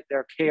people get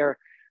their care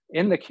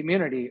in the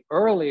community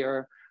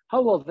earlier,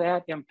 how will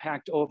that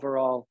impact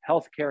overall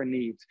healthcare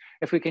needs?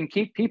 If we can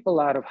keep people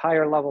out of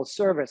higher level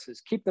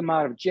services, keep them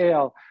out of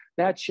jail,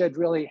 that should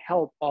really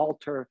help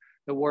alter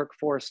the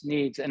workforce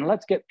needs. And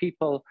let's get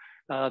people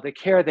the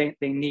care they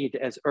need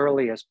as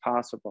early as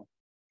possible.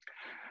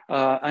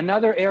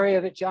 Another area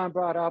that John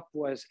brought up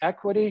was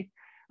equity.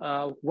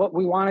 What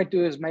we want to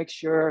do is make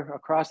sure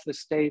across the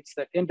states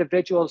that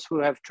individuals who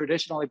have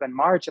traditionally been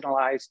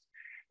marginalized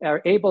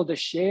are able to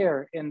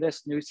share in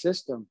this new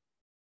system,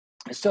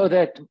 so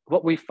that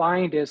what we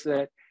find is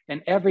that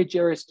in every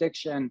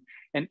jurisdiction,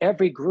 in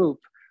every group,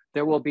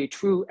 there will be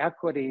true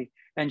equity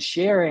and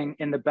sharing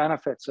in the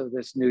benefits of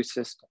this new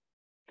system.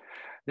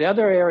 The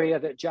other area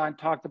that John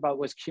talked about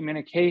was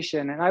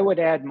communication, and I would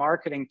add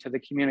marketing to the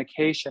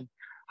communication.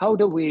 How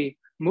do we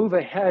move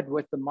ahead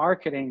with the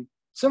marketing,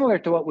 similar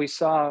to what we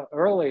saw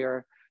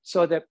earlier,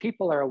 so that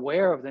people are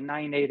aware of the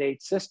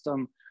 988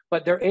 system,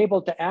 but they're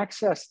able to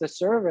access the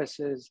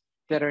services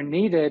that are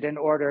needed in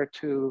order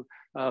to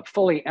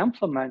fully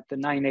implement the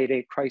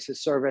 988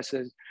 crisis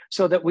services,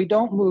 so that we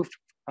don't move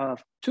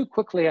too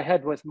quickly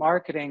ahead with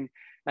marketing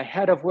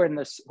ahead of where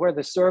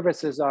the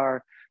services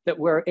are, that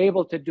we're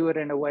able to do it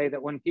in a way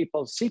that when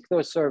people seek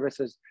those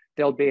services,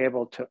 they'll be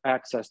able to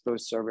access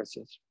those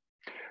services.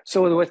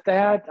 So with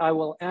that, I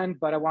will end,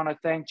 but I want to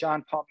thank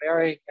John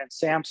Palmieri and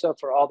SAMHSA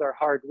for all their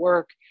hard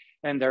work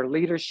and their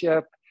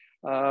leadership.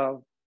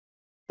 The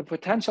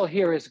potential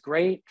here is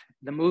great.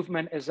 The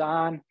movement is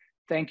on.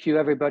 Thank you,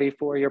 everybody,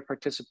 for your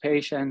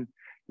participation,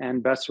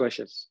 and best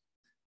wishes.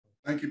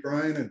 Thank you,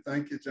 Brian, and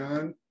thank you,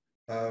 John.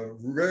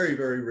 Very,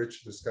 very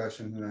rich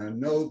discussion, and I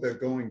know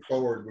that going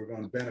forward, we're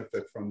going to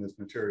benefit from this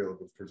material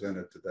that was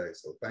presented today.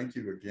 So thank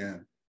you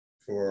again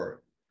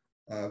for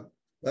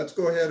let's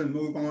go ahead and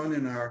move on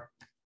in our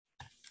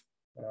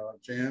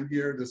jam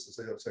here. This is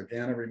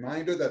again a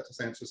reminder that the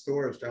SAMHSA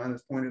store, as John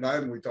has pointed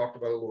out, and we talked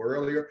about a little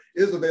earlier,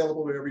 is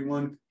available to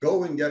everyone.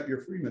 Go and get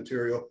your free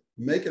material.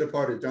 Make it a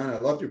part of. John, I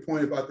loved your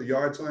point about the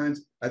yard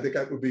signs. I think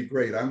that would be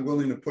great. I'm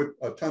willing to put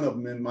a ton of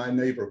them in my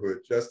neighborhood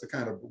just to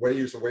kind of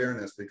raise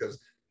awareness, because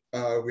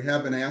we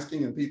have been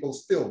asking and people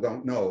still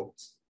don't know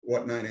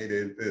what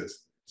 988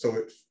 is. So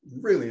it's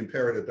really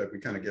imperative that we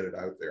kind of get it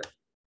out there.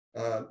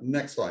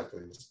 Next slide,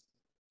 please.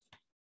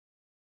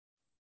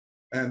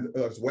 And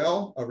as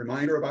well, a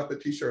reminder about the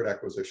t-shirt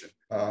acquisition.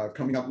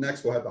 Coming up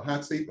next, we'll have the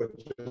hot seat, but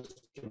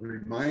just a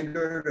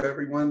reminder to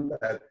everyone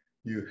that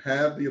You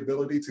have the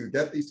ability to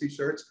get these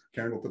t-shirts.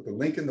 Karen will put the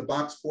link in the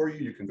box for you.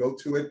 You can go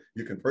to it.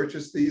 You can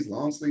purchase these,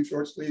 long sleeve,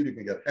 short sleeve. You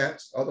can get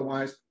hats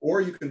otherwise, or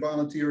you can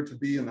volunteer to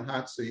be in the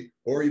hot seat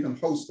or even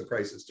host the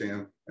Crisis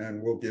Jam,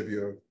 and we'll give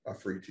you a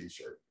free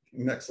t-shirt.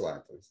 Next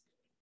slide, please.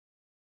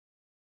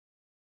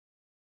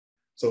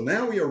 So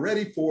now we are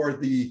ready for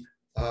the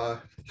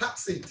hot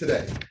seat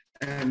today.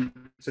 And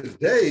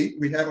today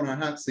we have on our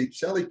hot seat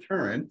Shelley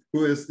Curran,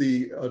 who is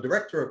the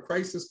Director of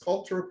Crisis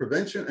Culture,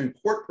 Prevention, and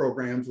Court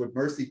Programs with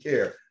Mercy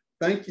Care.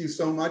 Thank you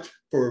so much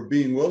for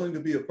being willing to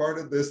be a part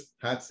of this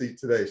hot seat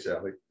today,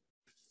 Shelley.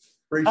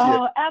 Appreciate it.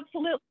 Oh,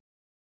 absolutely.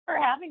 For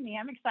having me.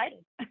 I'm excited.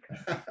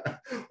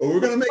 Well, we're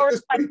going to make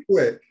this pretty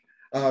quick.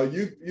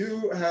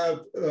 You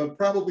have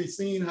probably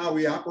seen how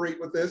we operate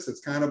with this.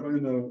 It's kind of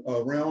in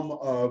a realm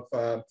of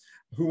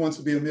Who Wants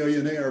to Be a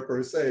Millionaire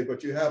per se,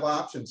 but you have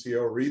options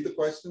here. Read the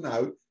question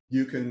out.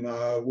 You can,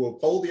 we'll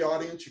poll the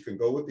audience. You can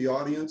go with the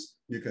audience.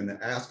 You can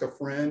ask a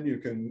friend. You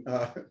can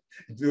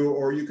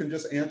or you can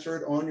just answer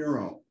it on your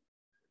own.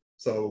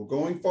 So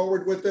going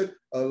forward with it,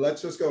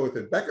 let's just go with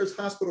it. Becker's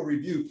Hospital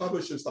Review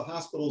publishes the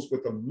hospitals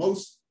with the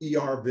most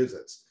ER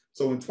visits.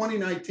 So in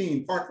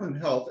 2019, Parkland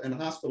Health and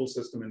Hospital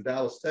System in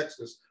Dallas,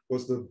 Texas,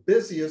 was the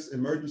busiest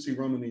emergency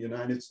room in the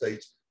United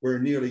States, where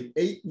nearly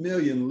 8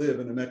 million live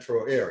in the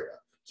metro area.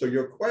 So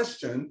your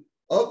question,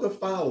 of the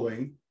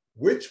following,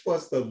 which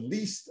was the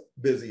least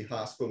busy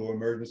hospital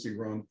emergency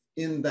room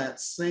in that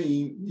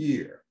same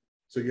year?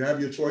 So you have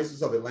your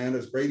choices of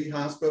Atlanta's Brady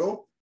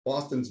Hospital,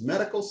 Boston's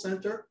Medical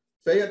Center,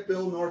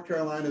 Fayetteville, North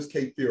Carolina's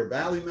Cape Fear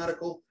Valley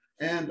Medical,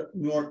 and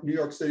New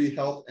York City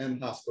Health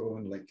and Hospital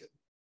in Lincoln.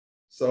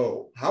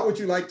 So how would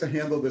you like to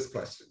handle this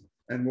question?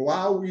 And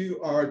while we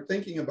are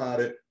thinking about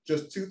it,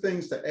 just two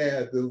things to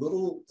add. The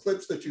little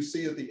clips that you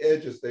see at the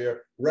edges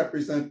there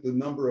represent the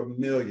number of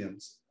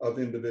millions of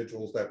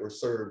individuals that were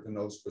served in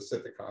those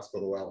specific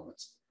hospital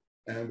elements.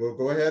 And we'll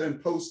go ahead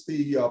and post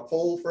the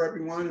poll for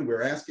everyone. And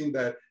we're asking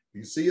that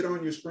you see it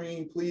on your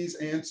screen, please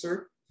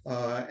answer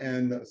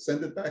and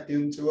send it back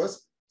in to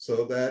us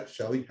so that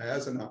Shelley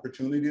has an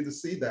opportunity to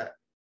see that.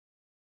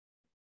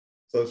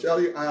 So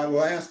Shelley, I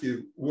will ask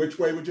you, which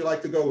way would you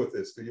like to go with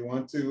this? Do you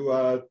want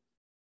to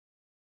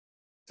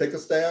take a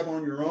stab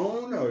on your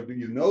own, or do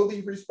you know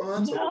the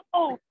response? No, I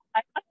want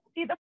to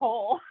see the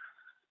poll.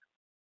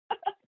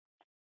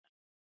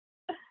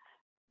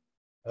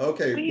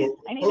 Okay, Please,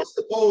 we'll post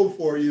the poll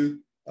for you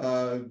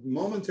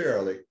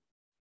momentarily. As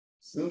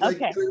soon as I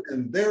get it,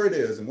 and there it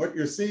is. And what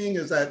you're seeing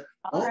is that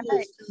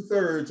almost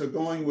 2/3 are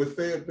going with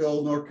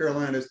Fayetteville, North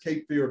Carolina's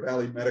Cape Fear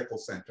Valley Medical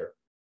Center,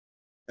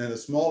 and a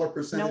smaller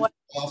percentage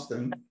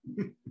Boston.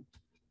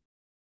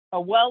 A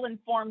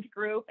well-informed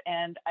group,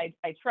 and I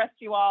trust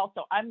you all,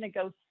 so I'm going to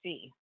go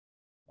C.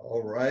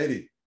 All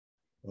righty.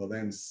 Well,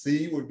 then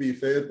C would be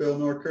Fayetteville,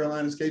 North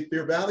Carolina's Cape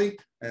Fear Valley,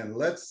 and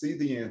let's see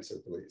the answer,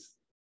 please.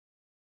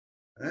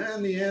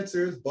 And the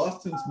answer is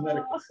Boston's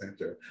Medical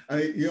Center.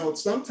 You know,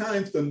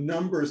 sometimes the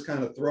numbers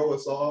kind of throw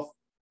us off.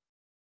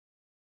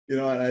 You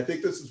know, and I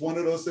think this is one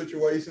of those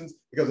situations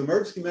because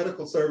emergency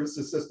medical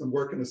services system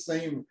work in the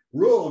same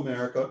rural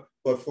America,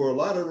 but for a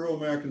lot of rural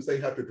Americans, they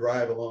have to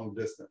drive a long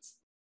distance.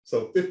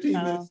 So 15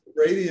 minutes to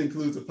Brady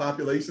includes a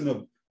population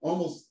of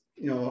almost,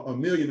 you know, 1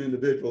 million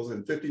individuals,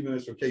 and 50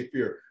 minutes from Cape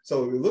Fear.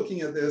 So we're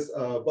looking at this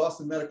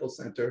Boston Medical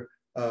Center.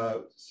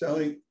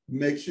 Shelley,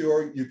 make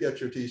sure you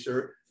get your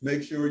t-shirt,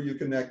 make sure you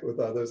connect with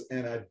others.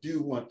 And I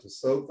do want to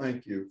so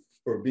thank you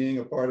for being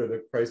a part of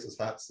the Crisis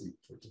Hot Seat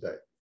for today.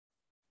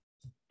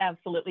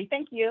 Absolutely,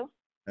 thank you.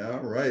 All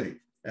righty,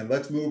 and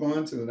let's move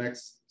on to the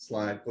next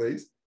slide,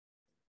 please.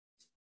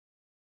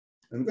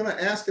 I'm going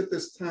to ask at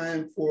this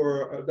time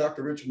for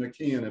Dr. Richard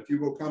McKeon, if you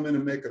will come in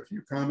and make a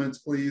few comments,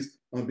 please,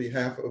 on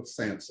behalf of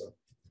SAMHSA.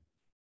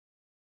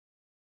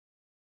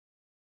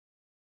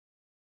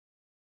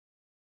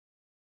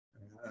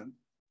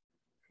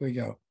 Here we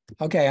go.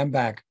 Okay, I'm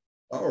back.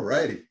 All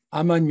righty.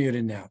 I'm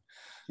unmuted now.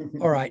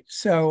 All right,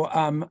 so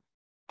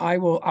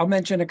I'll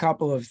mention a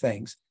couple of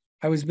things.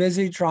 I was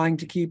busy trying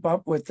to keep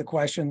up with the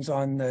questions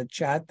on the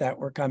chat that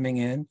were coming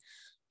in.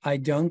 I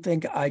don't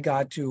think I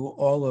got to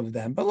all of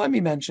them, but let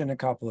me mention a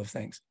couple of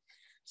things.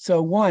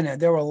 So one,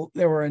 there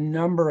were a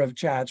number of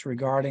chats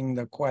regarding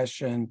the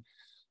question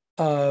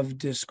of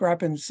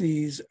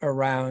discrepancies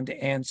around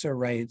answer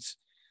rates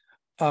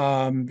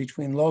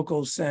between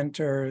local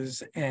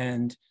centers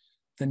and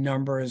the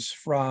numbers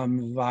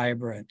from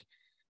Vibrant.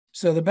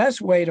 So the best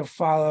way to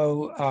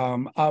follow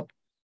up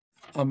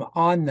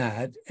on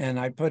that, and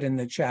I put in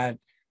the chat,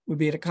 would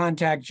be to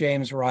contact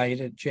James Wright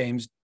at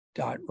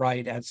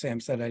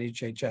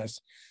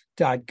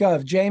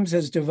james.wright@samhsa.hhs.gov. James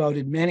has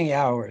devoted many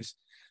hours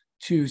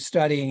to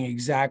studying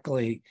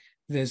exactly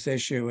this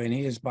issue, and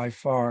he is by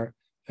far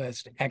the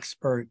best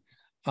expert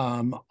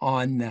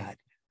on that.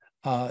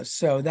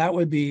 So that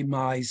would be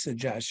my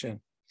suggestion.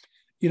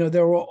 You know,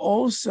 there were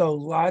also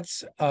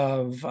lots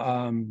of,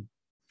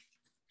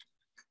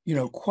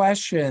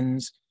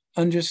 questions,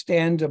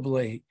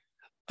 understandably,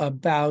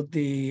 about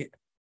the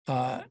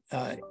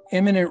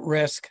imminent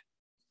risk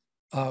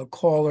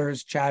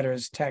callers,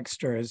 chatters,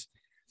 texters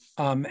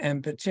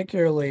and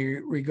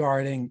particularly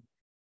regarding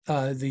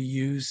the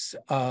use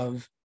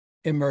of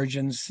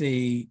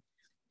emergency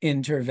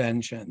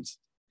interventions,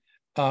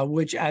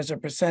 which as a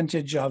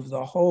percentage of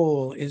the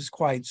whole is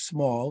quite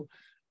small.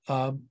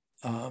 One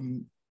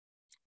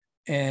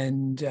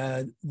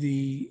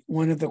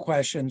of the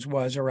questions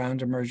was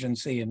around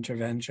emergency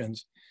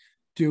interventions.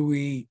 Do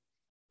we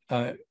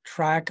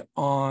track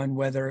on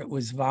whether it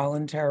was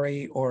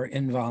voluntary or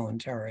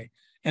involuntary?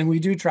 And we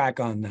do track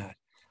on that.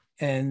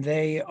 And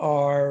they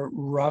are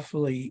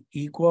roughly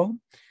equal.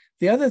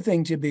 The other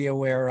thing to be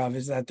aware of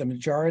is that the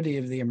majority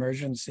of the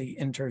emergency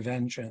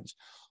interventions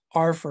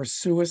are for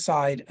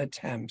suicide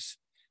attempts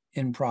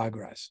in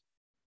progress.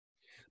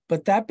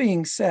 But that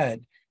being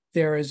said,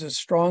 there is a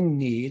strong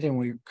need, and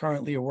we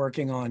currently are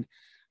working on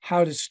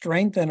how to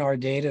strengthen our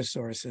data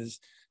sources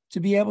to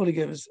be able to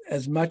give us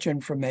as much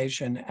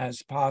information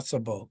as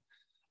possible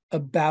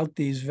about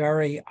these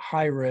very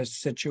high-risk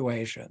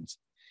situations.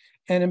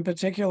 And in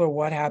particular,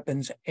 what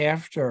happens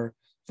after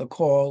the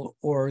call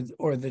or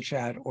the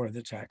chat or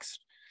the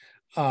text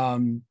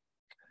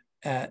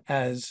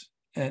as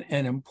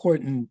an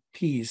important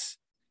piece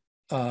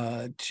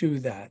to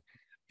that,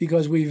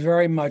 because we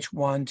very much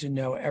want to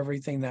know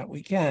everything that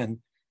we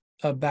can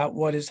about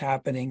what is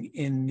happening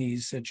in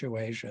these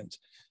situations.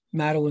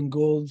 Madeline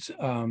Gould's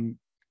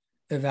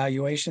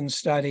evaluation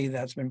study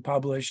that's been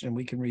published and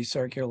we can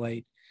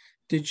recirculate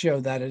did show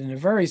that in a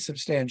very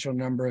substantial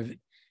number of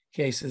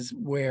cases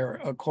where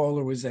a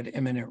caller was at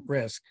imminent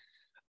risk,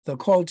 the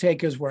call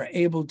takers were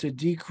able to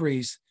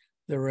decrease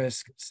the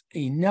risks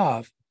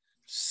enough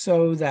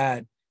so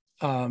that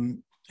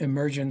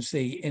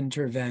emergency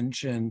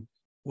intervention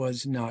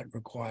was not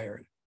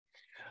required.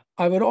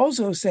 I would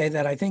also say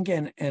that I think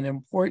an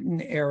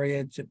important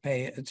area to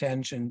pay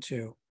attention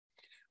to,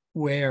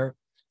 where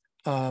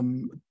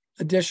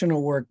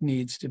additional work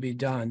needs to be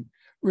done,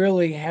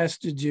 really has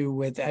to do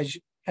with,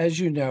 as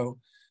you know,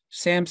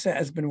 SAMHSA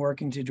has been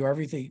working to do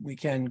everything we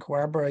can,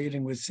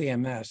 collaborating with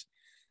CMS,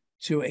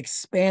 to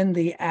expand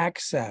the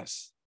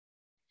access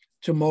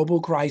to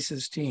mobile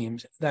crisis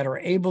teams that are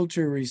able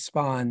to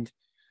respond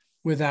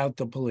without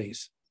the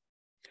police.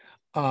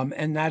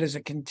 And that is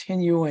a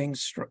continuing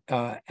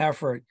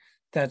effort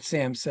that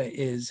SAMHSA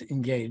is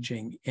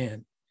engaging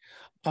in.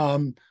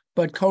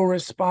 But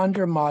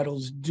co-responder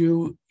models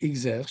do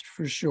exist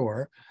for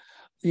sure.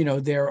 You know,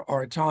 there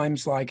are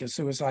times like a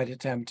suicide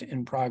attempt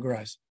in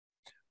progress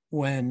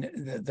when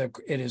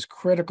it is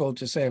critical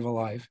to save a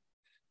life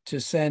to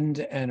send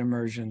an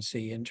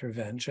emergency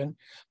intervention.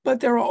 But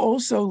there are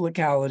also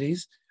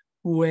localities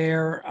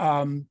where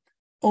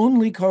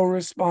only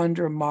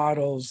co-responder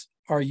models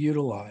are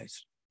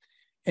utilized.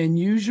 And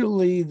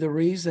usually the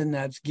reason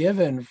that's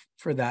given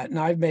for that, and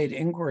I've made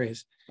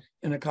inquiries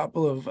in a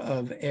couple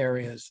of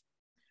areas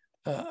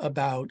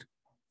about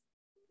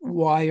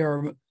why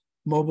are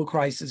mobile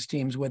crisis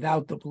teams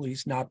without the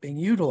police not being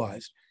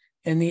utilized?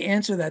 And the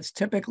answer that's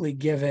typically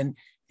given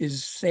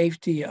is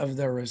safety of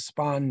the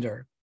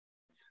responder,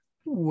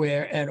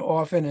 and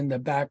often in the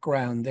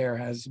background there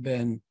has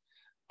been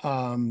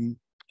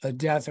a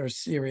death or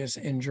serious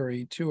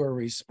injury to a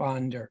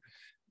responder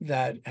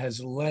that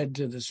has led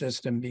to the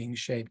system being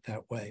shaped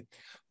that way.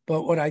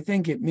 But what I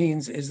think it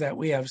means is that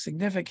we have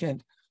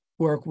significant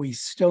work we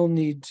still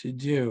need to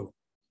do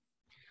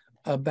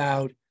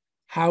about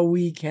how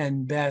we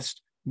can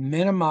best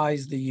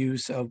minimize the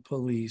use of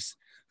police,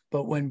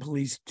 but when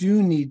police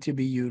do need to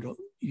be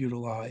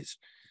utilized,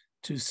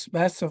 to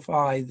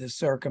specify the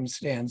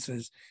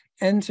circumstances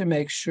and to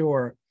make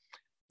sure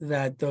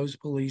that those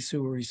police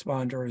who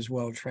respond are as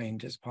well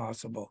trained as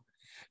possible.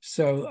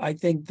 So I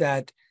think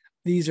that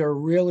these are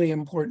really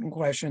important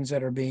questions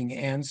that are being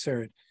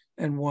answered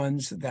and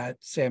ones that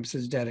SAMHSA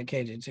is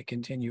dedicated to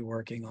continue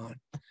working on.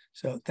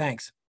 So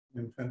thanks.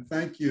 And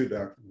thank you,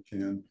 Dr.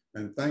 McKeon.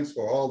 And thanks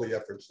for all the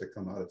efforts that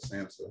come out of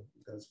SAMHSA.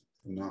 That's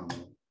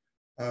phenomenal.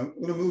 I'm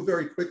going to move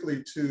very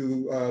quickly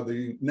to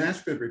the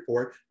NASPID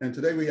report. And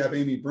today we have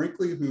Amy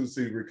Brinkley, who's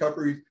the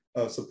Recovery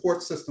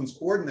Support Systems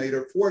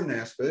Coordinator for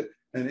NASPID.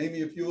 And Amy,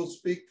 if you'll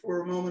speak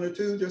for a moment or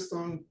two just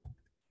on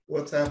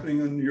what's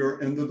happening on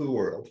your end of the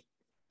world.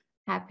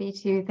 Happy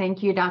to.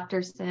 Thank you,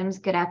 Dr. Sims.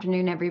 Good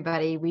afternoon,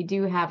 everybody. We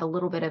do have a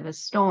little bit of a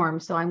storm,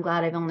 so I'm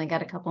glad I've only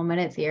got a couple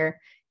minutes here.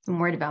 I'm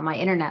worried about my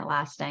internet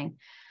lasting.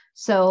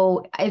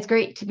 So it's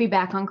great to be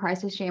back on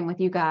Crisis Jam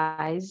with you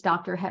guys.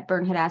 Dr.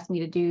 Hepburn had asked me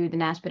to do the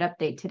NASPID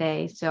update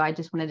today, so I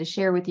just wanted to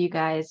share with you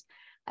guys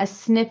a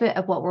snippet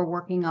of what we're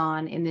working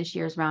on in this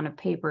year's round of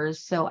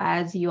papers. So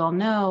as you all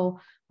know,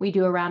 we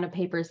do a round of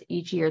papers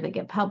each year that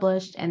get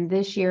published, and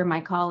this year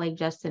my colleague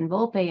Justin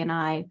Volpe and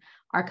I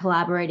are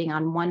collaborating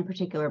on one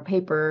particular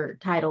paper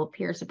titled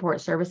Peer Support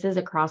Services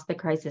Across the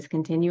Crisis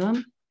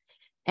Continuum.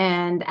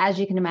 And as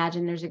you can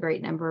imagine, there's a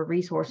great number of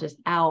resources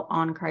out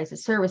on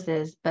crisis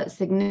services, but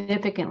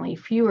significantly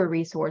fewer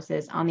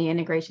resources on the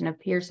integration of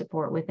peer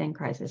support within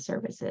crisis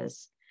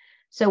services.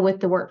 So with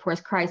the workforce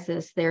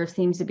crisis, there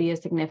seems to be a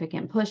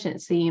significant push,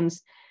 it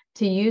seems,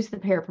 to use the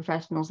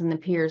paraprofessionals and the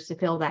peers to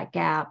fill that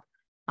gap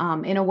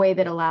in a way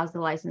that allows the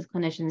licensed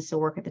clinicians to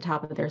work at the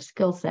top of their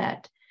skill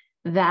set.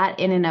 That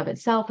in and of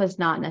itself is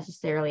not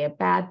necessarily a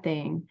bad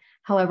thing.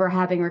 However,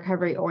 having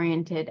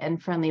recovery-oriented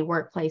and friendly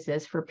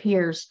workplaces for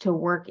peers to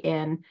work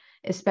in,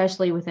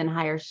 especially within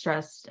higher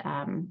stress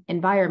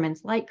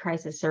environments like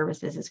crisis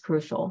services, is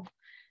crucial.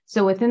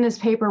 So within this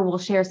paper, we'll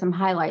share some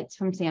highlights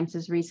from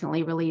SAMHSA's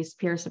recently released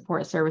Peer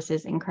Support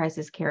Services in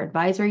Crisis Care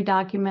Advisory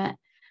document,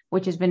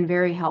 which has been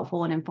very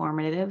helpful and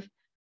informative.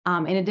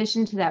 In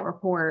addition to that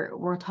report,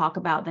 we'll talk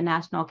about the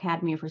National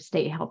Academy for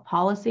State Health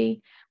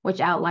Policy, which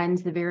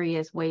outlines the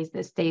various ways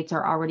that states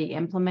are already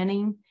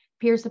implementing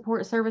peer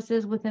support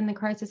services within the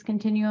crisis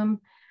continuum.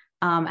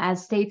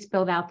 As states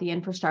build out the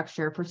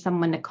infrastructure for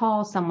someone to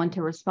call, someone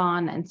to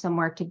respond, and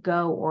somewhere to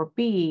go or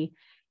be,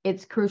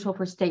 it's crucial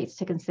for states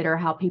to consider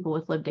how people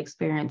with lived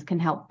experience can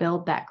help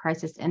build that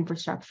crisis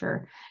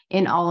infrastructure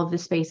in all of the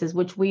spaces,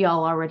 which we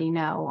all already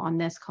know on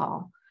this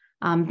call.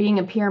 Being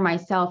a peer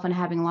myself and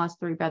having lost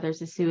 3 brothers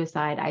to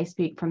suicide, I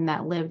speak from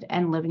that lived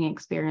and living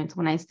experience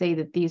when I say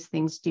that these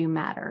things do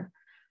matter.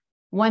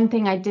 One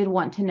thing I did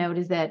want to note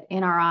is that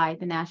NRI,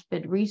 the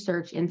Nashville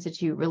Research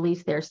Institute,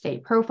 released their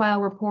state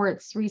profile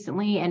reports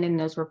recently, and in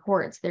those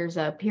reports, there's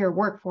a peer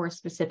workforce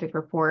specific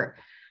report,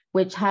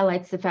 which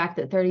highlights the fact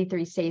that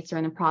 33 states are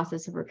in the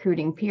process of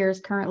recruiting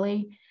peers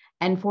currently,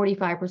 and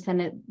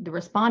 45% of the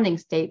responding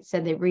states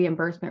said that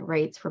reimbursement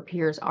rates for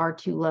peers are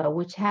too low,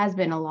 which has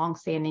been a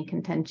longstanding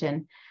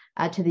contention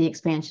to the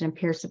expansion of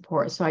peer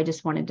support. So I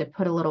just wanted to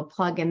put a little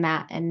plug in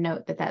that and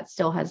note that that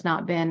still has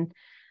not been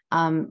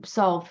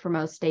solved for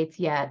most states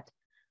yet.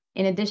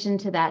 In addition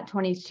to that,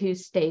 22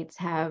 states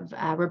have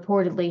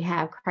reportedly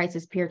have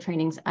crisis peer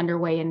trainings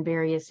underway in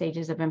various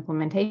stages of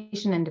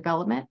implementation and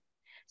development.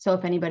 So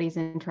if anybody's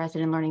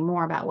interested in learning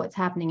more about what's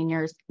happening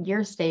in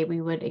your state,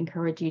 we would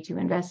encourage you to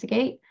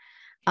investigate.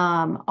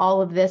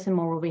 All of this and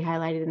more will be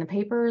highlighted in the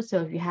paper.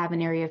 So if you have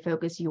an area of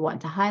focus you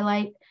want to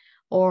highlight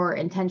or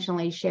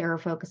intentionally share or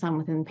focus on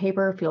within the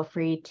paper, feel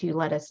free to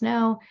let us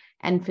know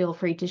and feel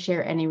free to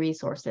share any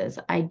resources.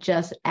 I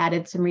just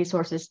added some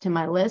resources to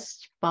my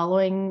list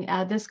following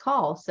this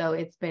call. So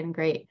it's been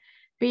great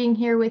being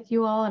here with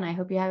you all, and I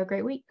hope you have a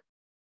great week.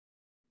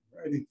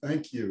 Alrighty,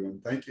 thank you.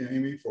 And thank you,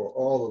 Amy, for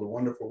all of the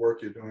wonderful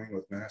work you're doing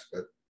with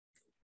NASPIT.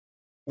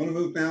 I want to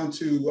move down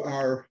to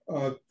our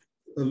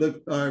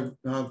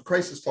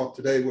crisis talk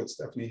today with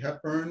Stephanie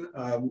Hepburn.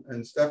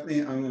 And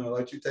Stephanie, I'm going to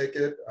let you take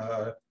it.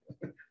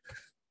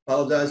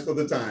 Apologize for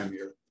the time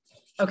here.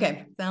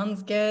 Okay,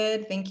 sounds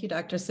good. Thank you,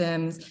 Dr.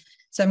 Sims.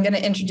 So I'm going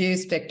to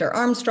introduce Victor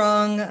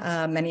Armstrong.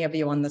 Many of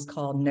you on this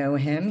call know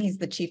him. He's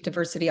the Chief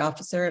Diversity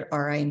Officer at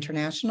RI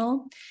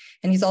International,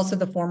 and he's also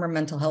the former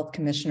Mental Health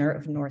Commissioner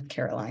of North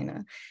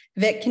Carolina.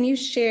 Vic, can you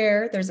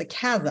share, there's a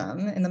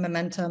chasm in the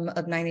momentum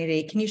of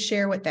 988. Can you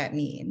share what that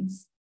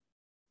means?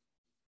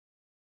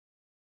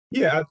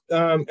 Yeah,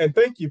 and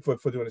thank you for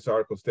doing this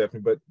article,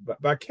 Stephanie. But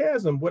by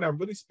chasm, what I'm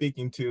really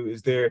speaking to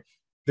is there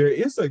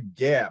is a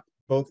gap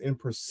both in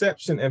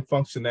perception and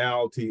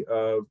functionality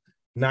of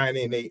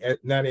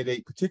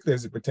 988, particularly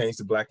as it pertains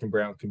to Black and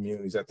Brown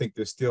communities. I think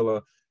there's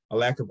still a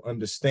lack of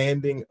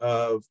understanding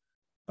of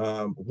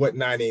what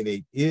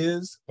 988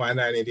 is, why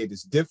 988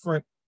 is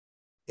different,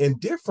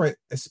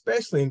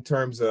 especially in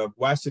terms of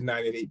why should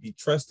 988 be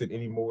trusted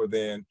any more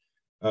than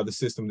the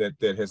system that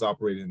has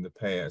operated in the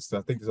past. So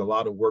I think there's a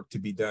lot of work to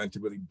be done to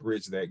really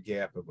bridge that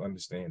gap of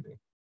understanding.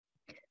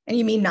 And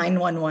you mean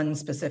 911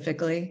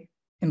 specifically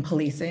in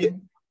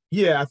policing?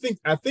 Yeah, I think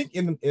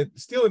in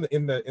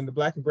the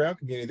Black and Brown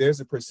community, there's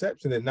a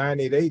perception that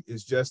 988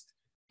 is just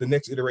the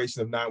next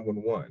iteration of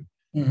 911.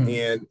 Mm-hmm.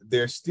 And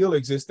there still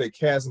exists a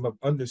chasm of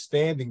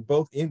understanding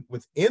both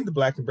within the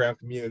Black and Brown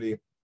community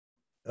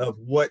of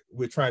what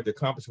we're trying to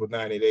accomplish with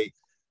 988.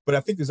 But I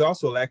think there's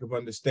also a lack of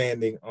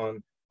understanding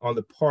on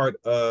the part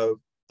of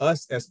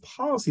us as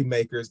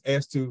policymakers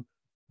as to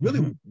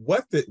really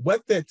what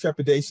that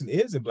trepidation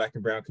is in Black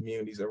and Brown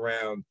communities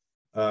around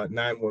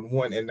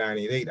 911 and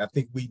 988. I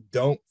think we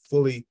don't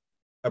fully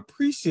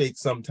appreciate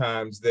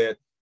sometimes that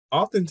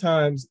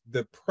oftentimes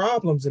the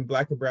problems in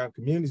Black and Brown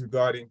communities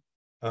regarding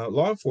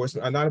law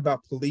enforcement are not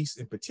about police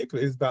in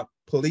particular. It's about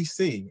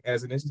policing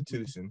as an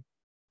institution.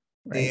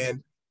 Right.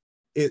 And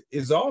it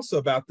is also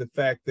about the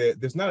fact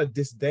that there's not a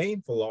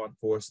disdain for law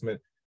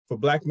enforcement. For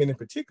Black men in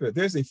particular,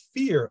 there's a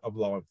fear of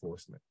law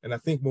enforcement. And I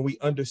think when we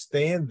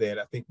understand that,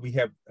 I think we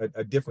have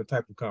a different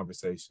type of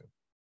conversation.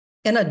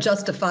 And a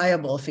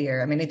justifiable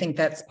fear. I mean, I think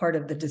that's part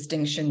of the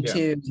distinction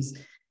too.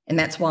 And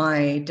that's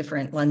why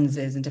different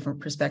lenses and different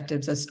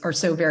perspectives are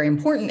so very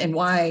important, and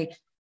why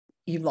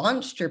you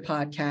launched your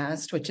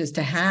podcast, which is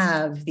to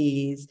have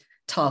these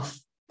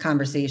tough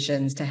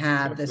conversations, to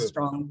have this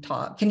strong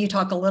talk. Can you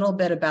talk a little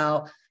bit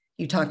about,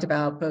 you talked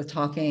about both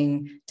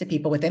talking to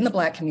people within the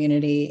Black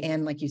community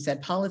and, like you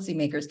said,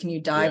 policymakers. Can you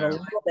dive a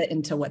little bit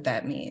into what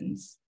that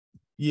means?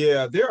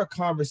 Yeah, there are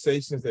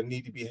conversations that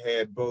need to be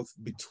had both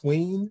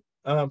between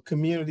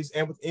communities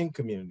and within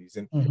communities.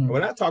 And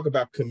when I talk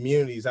about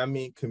communities, I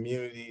mean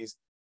communities,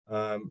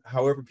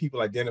 however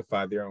people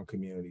identify their own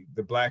community,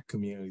 the Black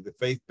community, the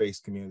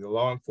faith-based community, the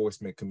law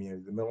enforcement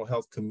community, the mental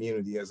health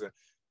community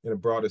in a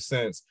broader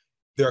sense.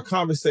 there are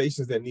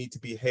conversations that need to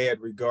be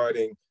had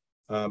regarding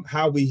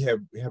how we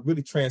have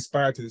really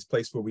transpired to this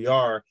place where we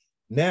are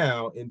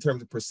now in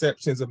terms of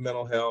perceptions of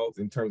mental health,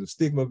 in terms of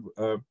stigma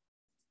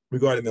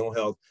regarding mental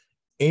health,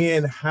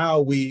 and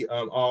how we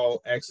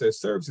all access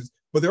services.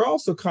 But there are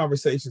also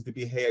conversations to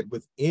be had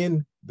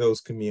within those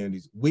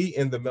communities. We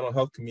in the mental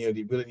health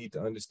community really need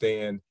to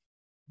understand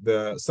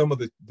some of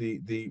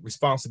the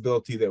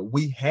responsibility that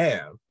we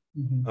have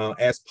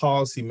as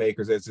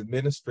policymakers, as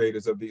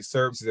administrators of these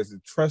services, as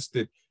the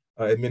trusted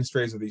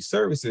administrators of these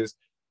services,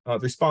 the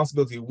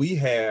responsibility we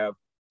have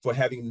for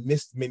having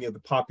missed many of the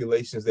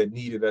populations that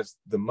needed us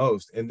the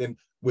most. And then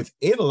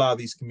within a lot of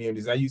these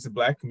communities, I use the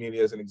Black community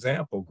as an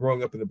example.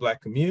 Growing up in the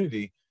Black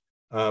community,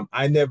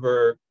 I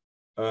never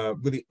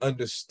really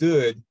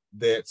understood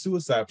that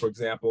suicide, for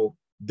example,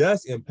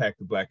 does impact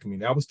the Black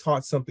community. I was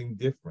taught something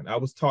different. I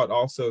was taught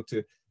also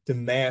to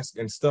mask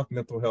and stuff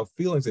mental health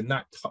feelings and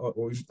not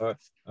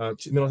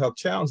mental health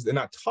challenges and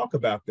not talk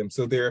about them.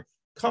 So there are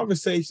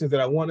conversations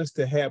that I want us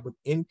to have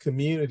within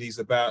communities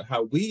about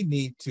how we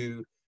need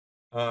to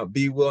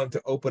be willing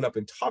to open up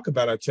and talk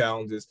about our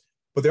challenges.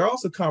 But there are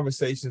also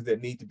conversations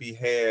that need to be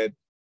had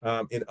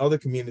in other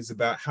communities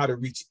about how to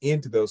reach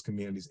into those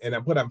communities. And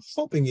what I'm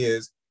hoping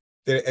is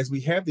that as we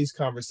have these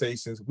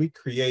conversations, we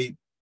create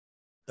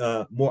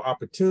more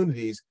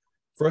opportunities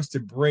for us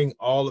to bring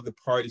all of the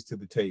parties to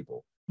the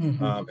table.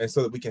 And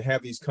so that we can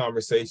have these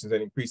conversations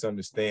and increase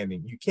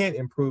understanding. You can't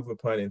improve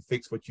upon and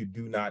fix what you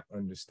do not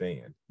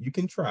understand. You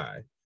can try,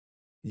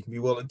 you can be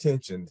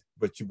well-intentioned,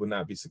 but you will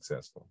not be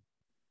successful.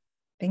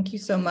 Thank you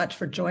so much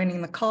for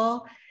joining the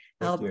call.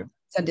 I'll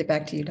send it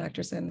back to you,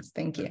 Dr. Sims.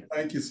 Thank you.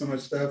 Thank you so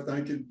much, Steph.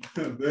 Thank you,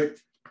 Vic.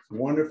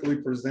 Wonderfully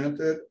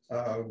presented.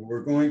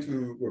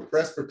 We're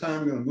pressed for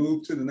time. I'm going to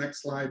move to the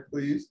next slide,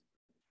 please.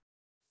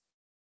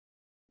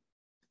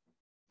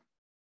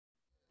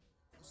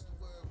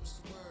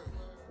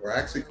 We're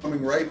actually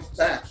coming right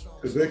back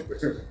to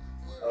Victor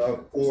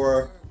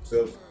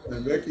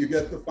and Vic, you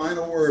get the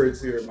final words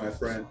here, my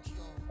friend,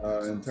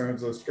 in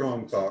terms of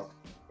strong talk.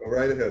 Go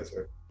right ahead,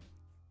 sir.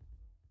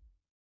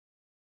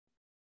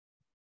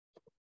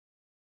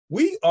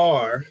 We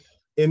are,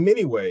 in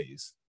many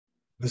ways,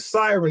 the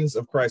sirens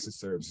of crisis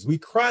services. We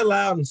cry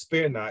loud and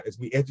spare not as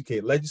we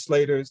educate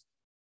legislators,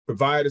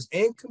 providers,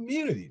 and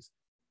communities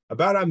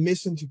about our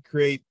mission to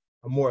create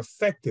a more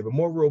effective, a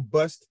more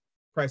robust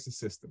crisis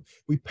system.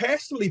 We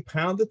passionately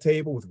pound the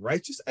table with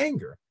righteous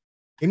anger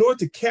in order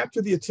to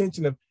capture the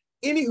attention of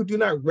any who do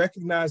not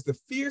recognize the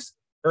fierce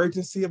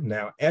urgency of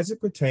now as it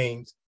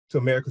pertains to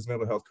America's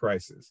mental health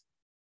crisis.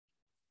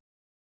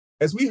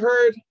 As we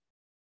heard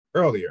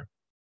earlier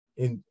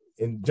in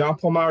John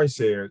Palmieri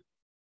shared,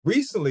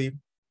 recently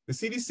the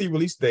CDC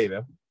released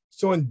data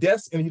showing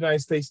deaths in the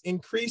United States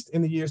increased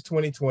in the years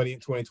 2020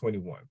 and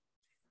 2021,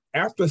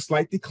 after a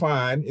slight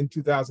decline in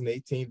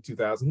 2018 to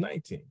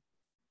 2019.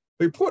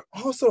 The report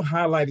also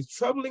highlighted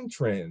troubling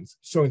trends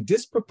showing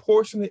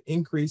disproportionate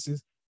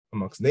increases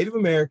amongst Native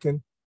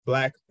American,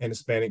 Black, and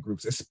Hispanic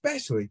groups,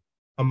 especially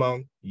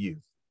among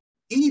youth,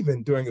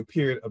 even during a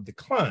period of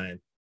decline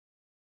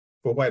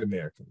for white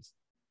Americans.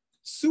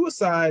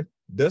 Suicide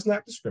does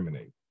not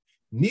discriminate.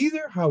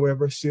 Neither,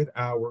 however, should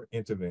our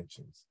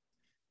interventions.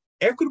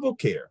 Equitable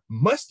care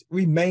must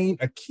remain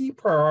a key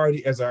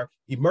priority as our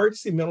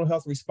emergency mental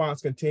health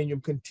response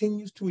continuum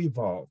continues to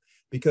evolve,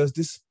 because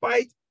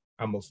despite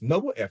our most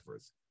noble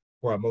efforts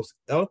or our most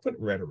eloquent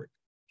rhetoric,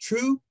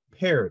 true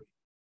parity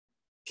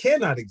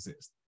cannot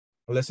exist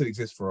unless it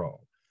exists for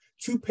all.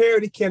 True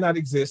parity cannot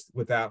exist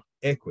without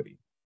equity.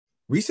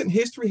 Recent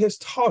history has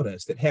taught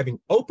us that having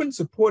open,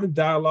 supportive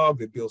dialogue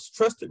that builds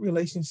trusted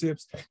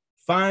relationships,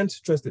 finds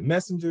trusted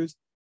messengers,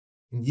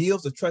 and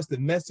yields a trusted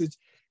message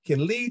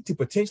can lead to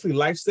potentially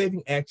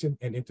life-saving action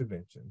and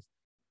interventions.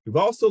 We've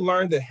also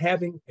learned that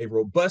having a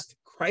robust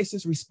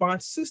crisis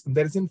response system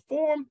that is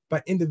informed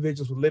by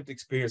individuals with lived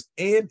experience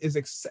and is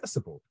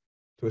accessible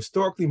to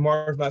historically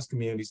marginalized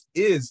communities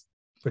is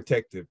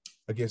protective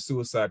against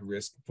suicide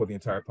risk for the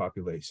entire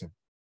population.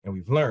 And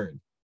we've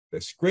learned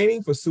that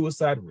screening for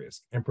suicide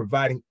risk and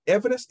providing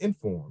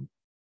evidence-informed,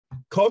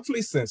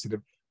 culturally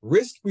sensitive,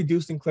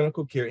 risk-reducing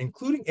clinical care,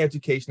 including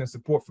education and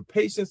support for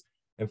patients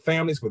and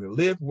families where they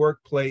live, work,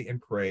 play,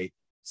 and pray,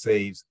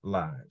 saves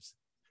lives.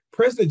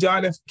 President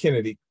John F.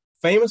 Kennedy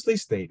famously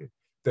stated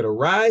that a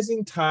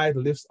rising tide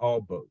lifts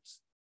all boats,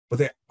 but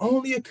that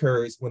only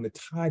occurs when the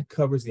tide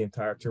covers the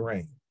entire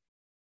terrain.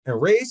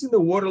 And raising the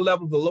water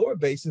level of the lower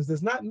basins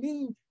does not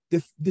mean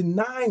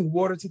denying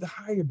water to the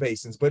higher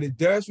basins, but it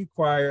does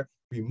require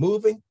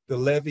removing the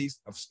levees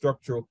of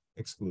structural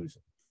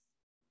exclusion.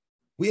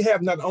 We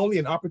have not only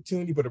an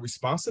opportunity, but a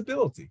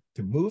responsibility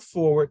to move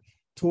forward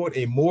toward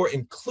a more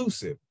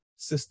inclusive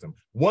system,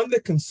 one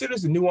that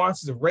considers the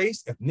nuances of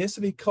race,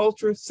 ethnicity,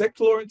 culture,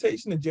 sexual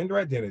orientation, and gender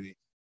identity,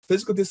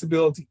 physical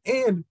disability,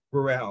 and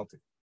rurality.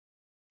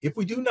 If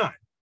we do not,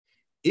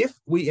 if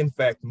we in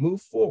fact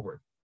move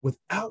forward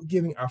without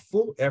giving our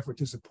full effort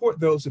to support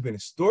those who've been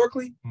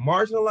historically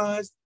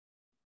marginalized,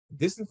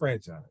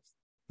 disenfranchised,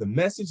 the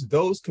message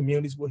those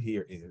communities will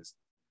hear is,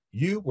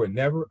 You were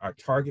never our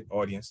target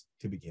audience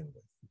to begin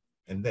with.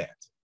 And that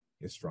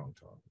is strong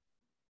talk.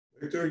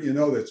 Victor, you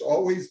know, it's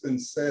always been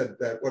said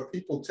that what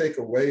people take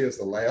away is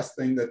the last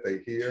thing that they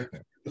hear.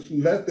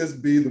 Let this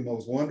be the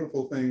most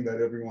wonderful thing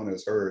that everyone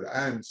has heard.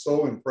 I am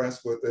so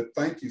impressed with it.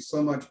 Thank you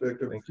so much,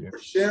 Victor, for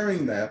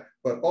sharing that,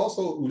 but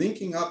also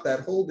linking up that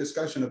whole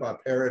discussion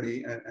about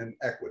parity and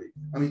equity.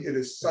 I mean, it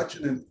is such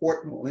an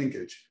important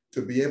linkage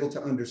to be able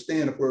to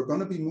understand if we're going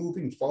to be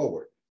moving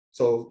forward.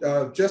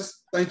 So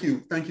just thank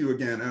you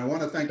again. And I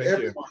want to thank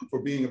everyone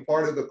for being a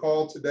part of the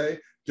call today.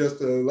 Just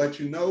to let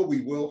you know, we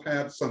will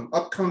have some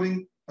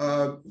upcoming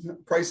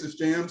crisis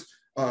jams.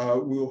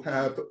 We'll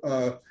have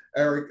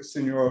Eric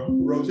Senor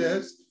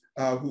Roses,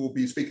 who will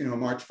be speaking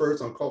on March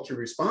 1st on culture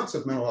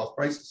responsive mental health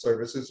crisis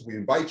services. We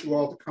invite you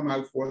all to come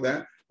out for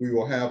that. We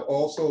will have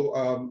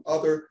also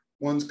other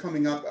ones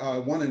coming up,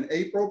 one in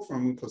April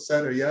from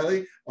Cosetta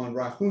Yeli on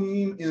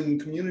Rahim in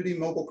community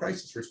mobile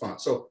crisis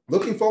response. So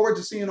looking forward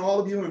to seeing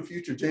all of you in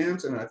future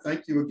jams. And I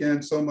thank you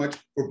again so much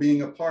for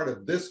being a part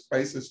of this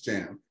crisis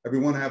jam.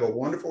 Everyone have a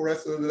wonderful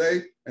rest of the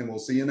day, and we'll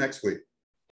see you next week.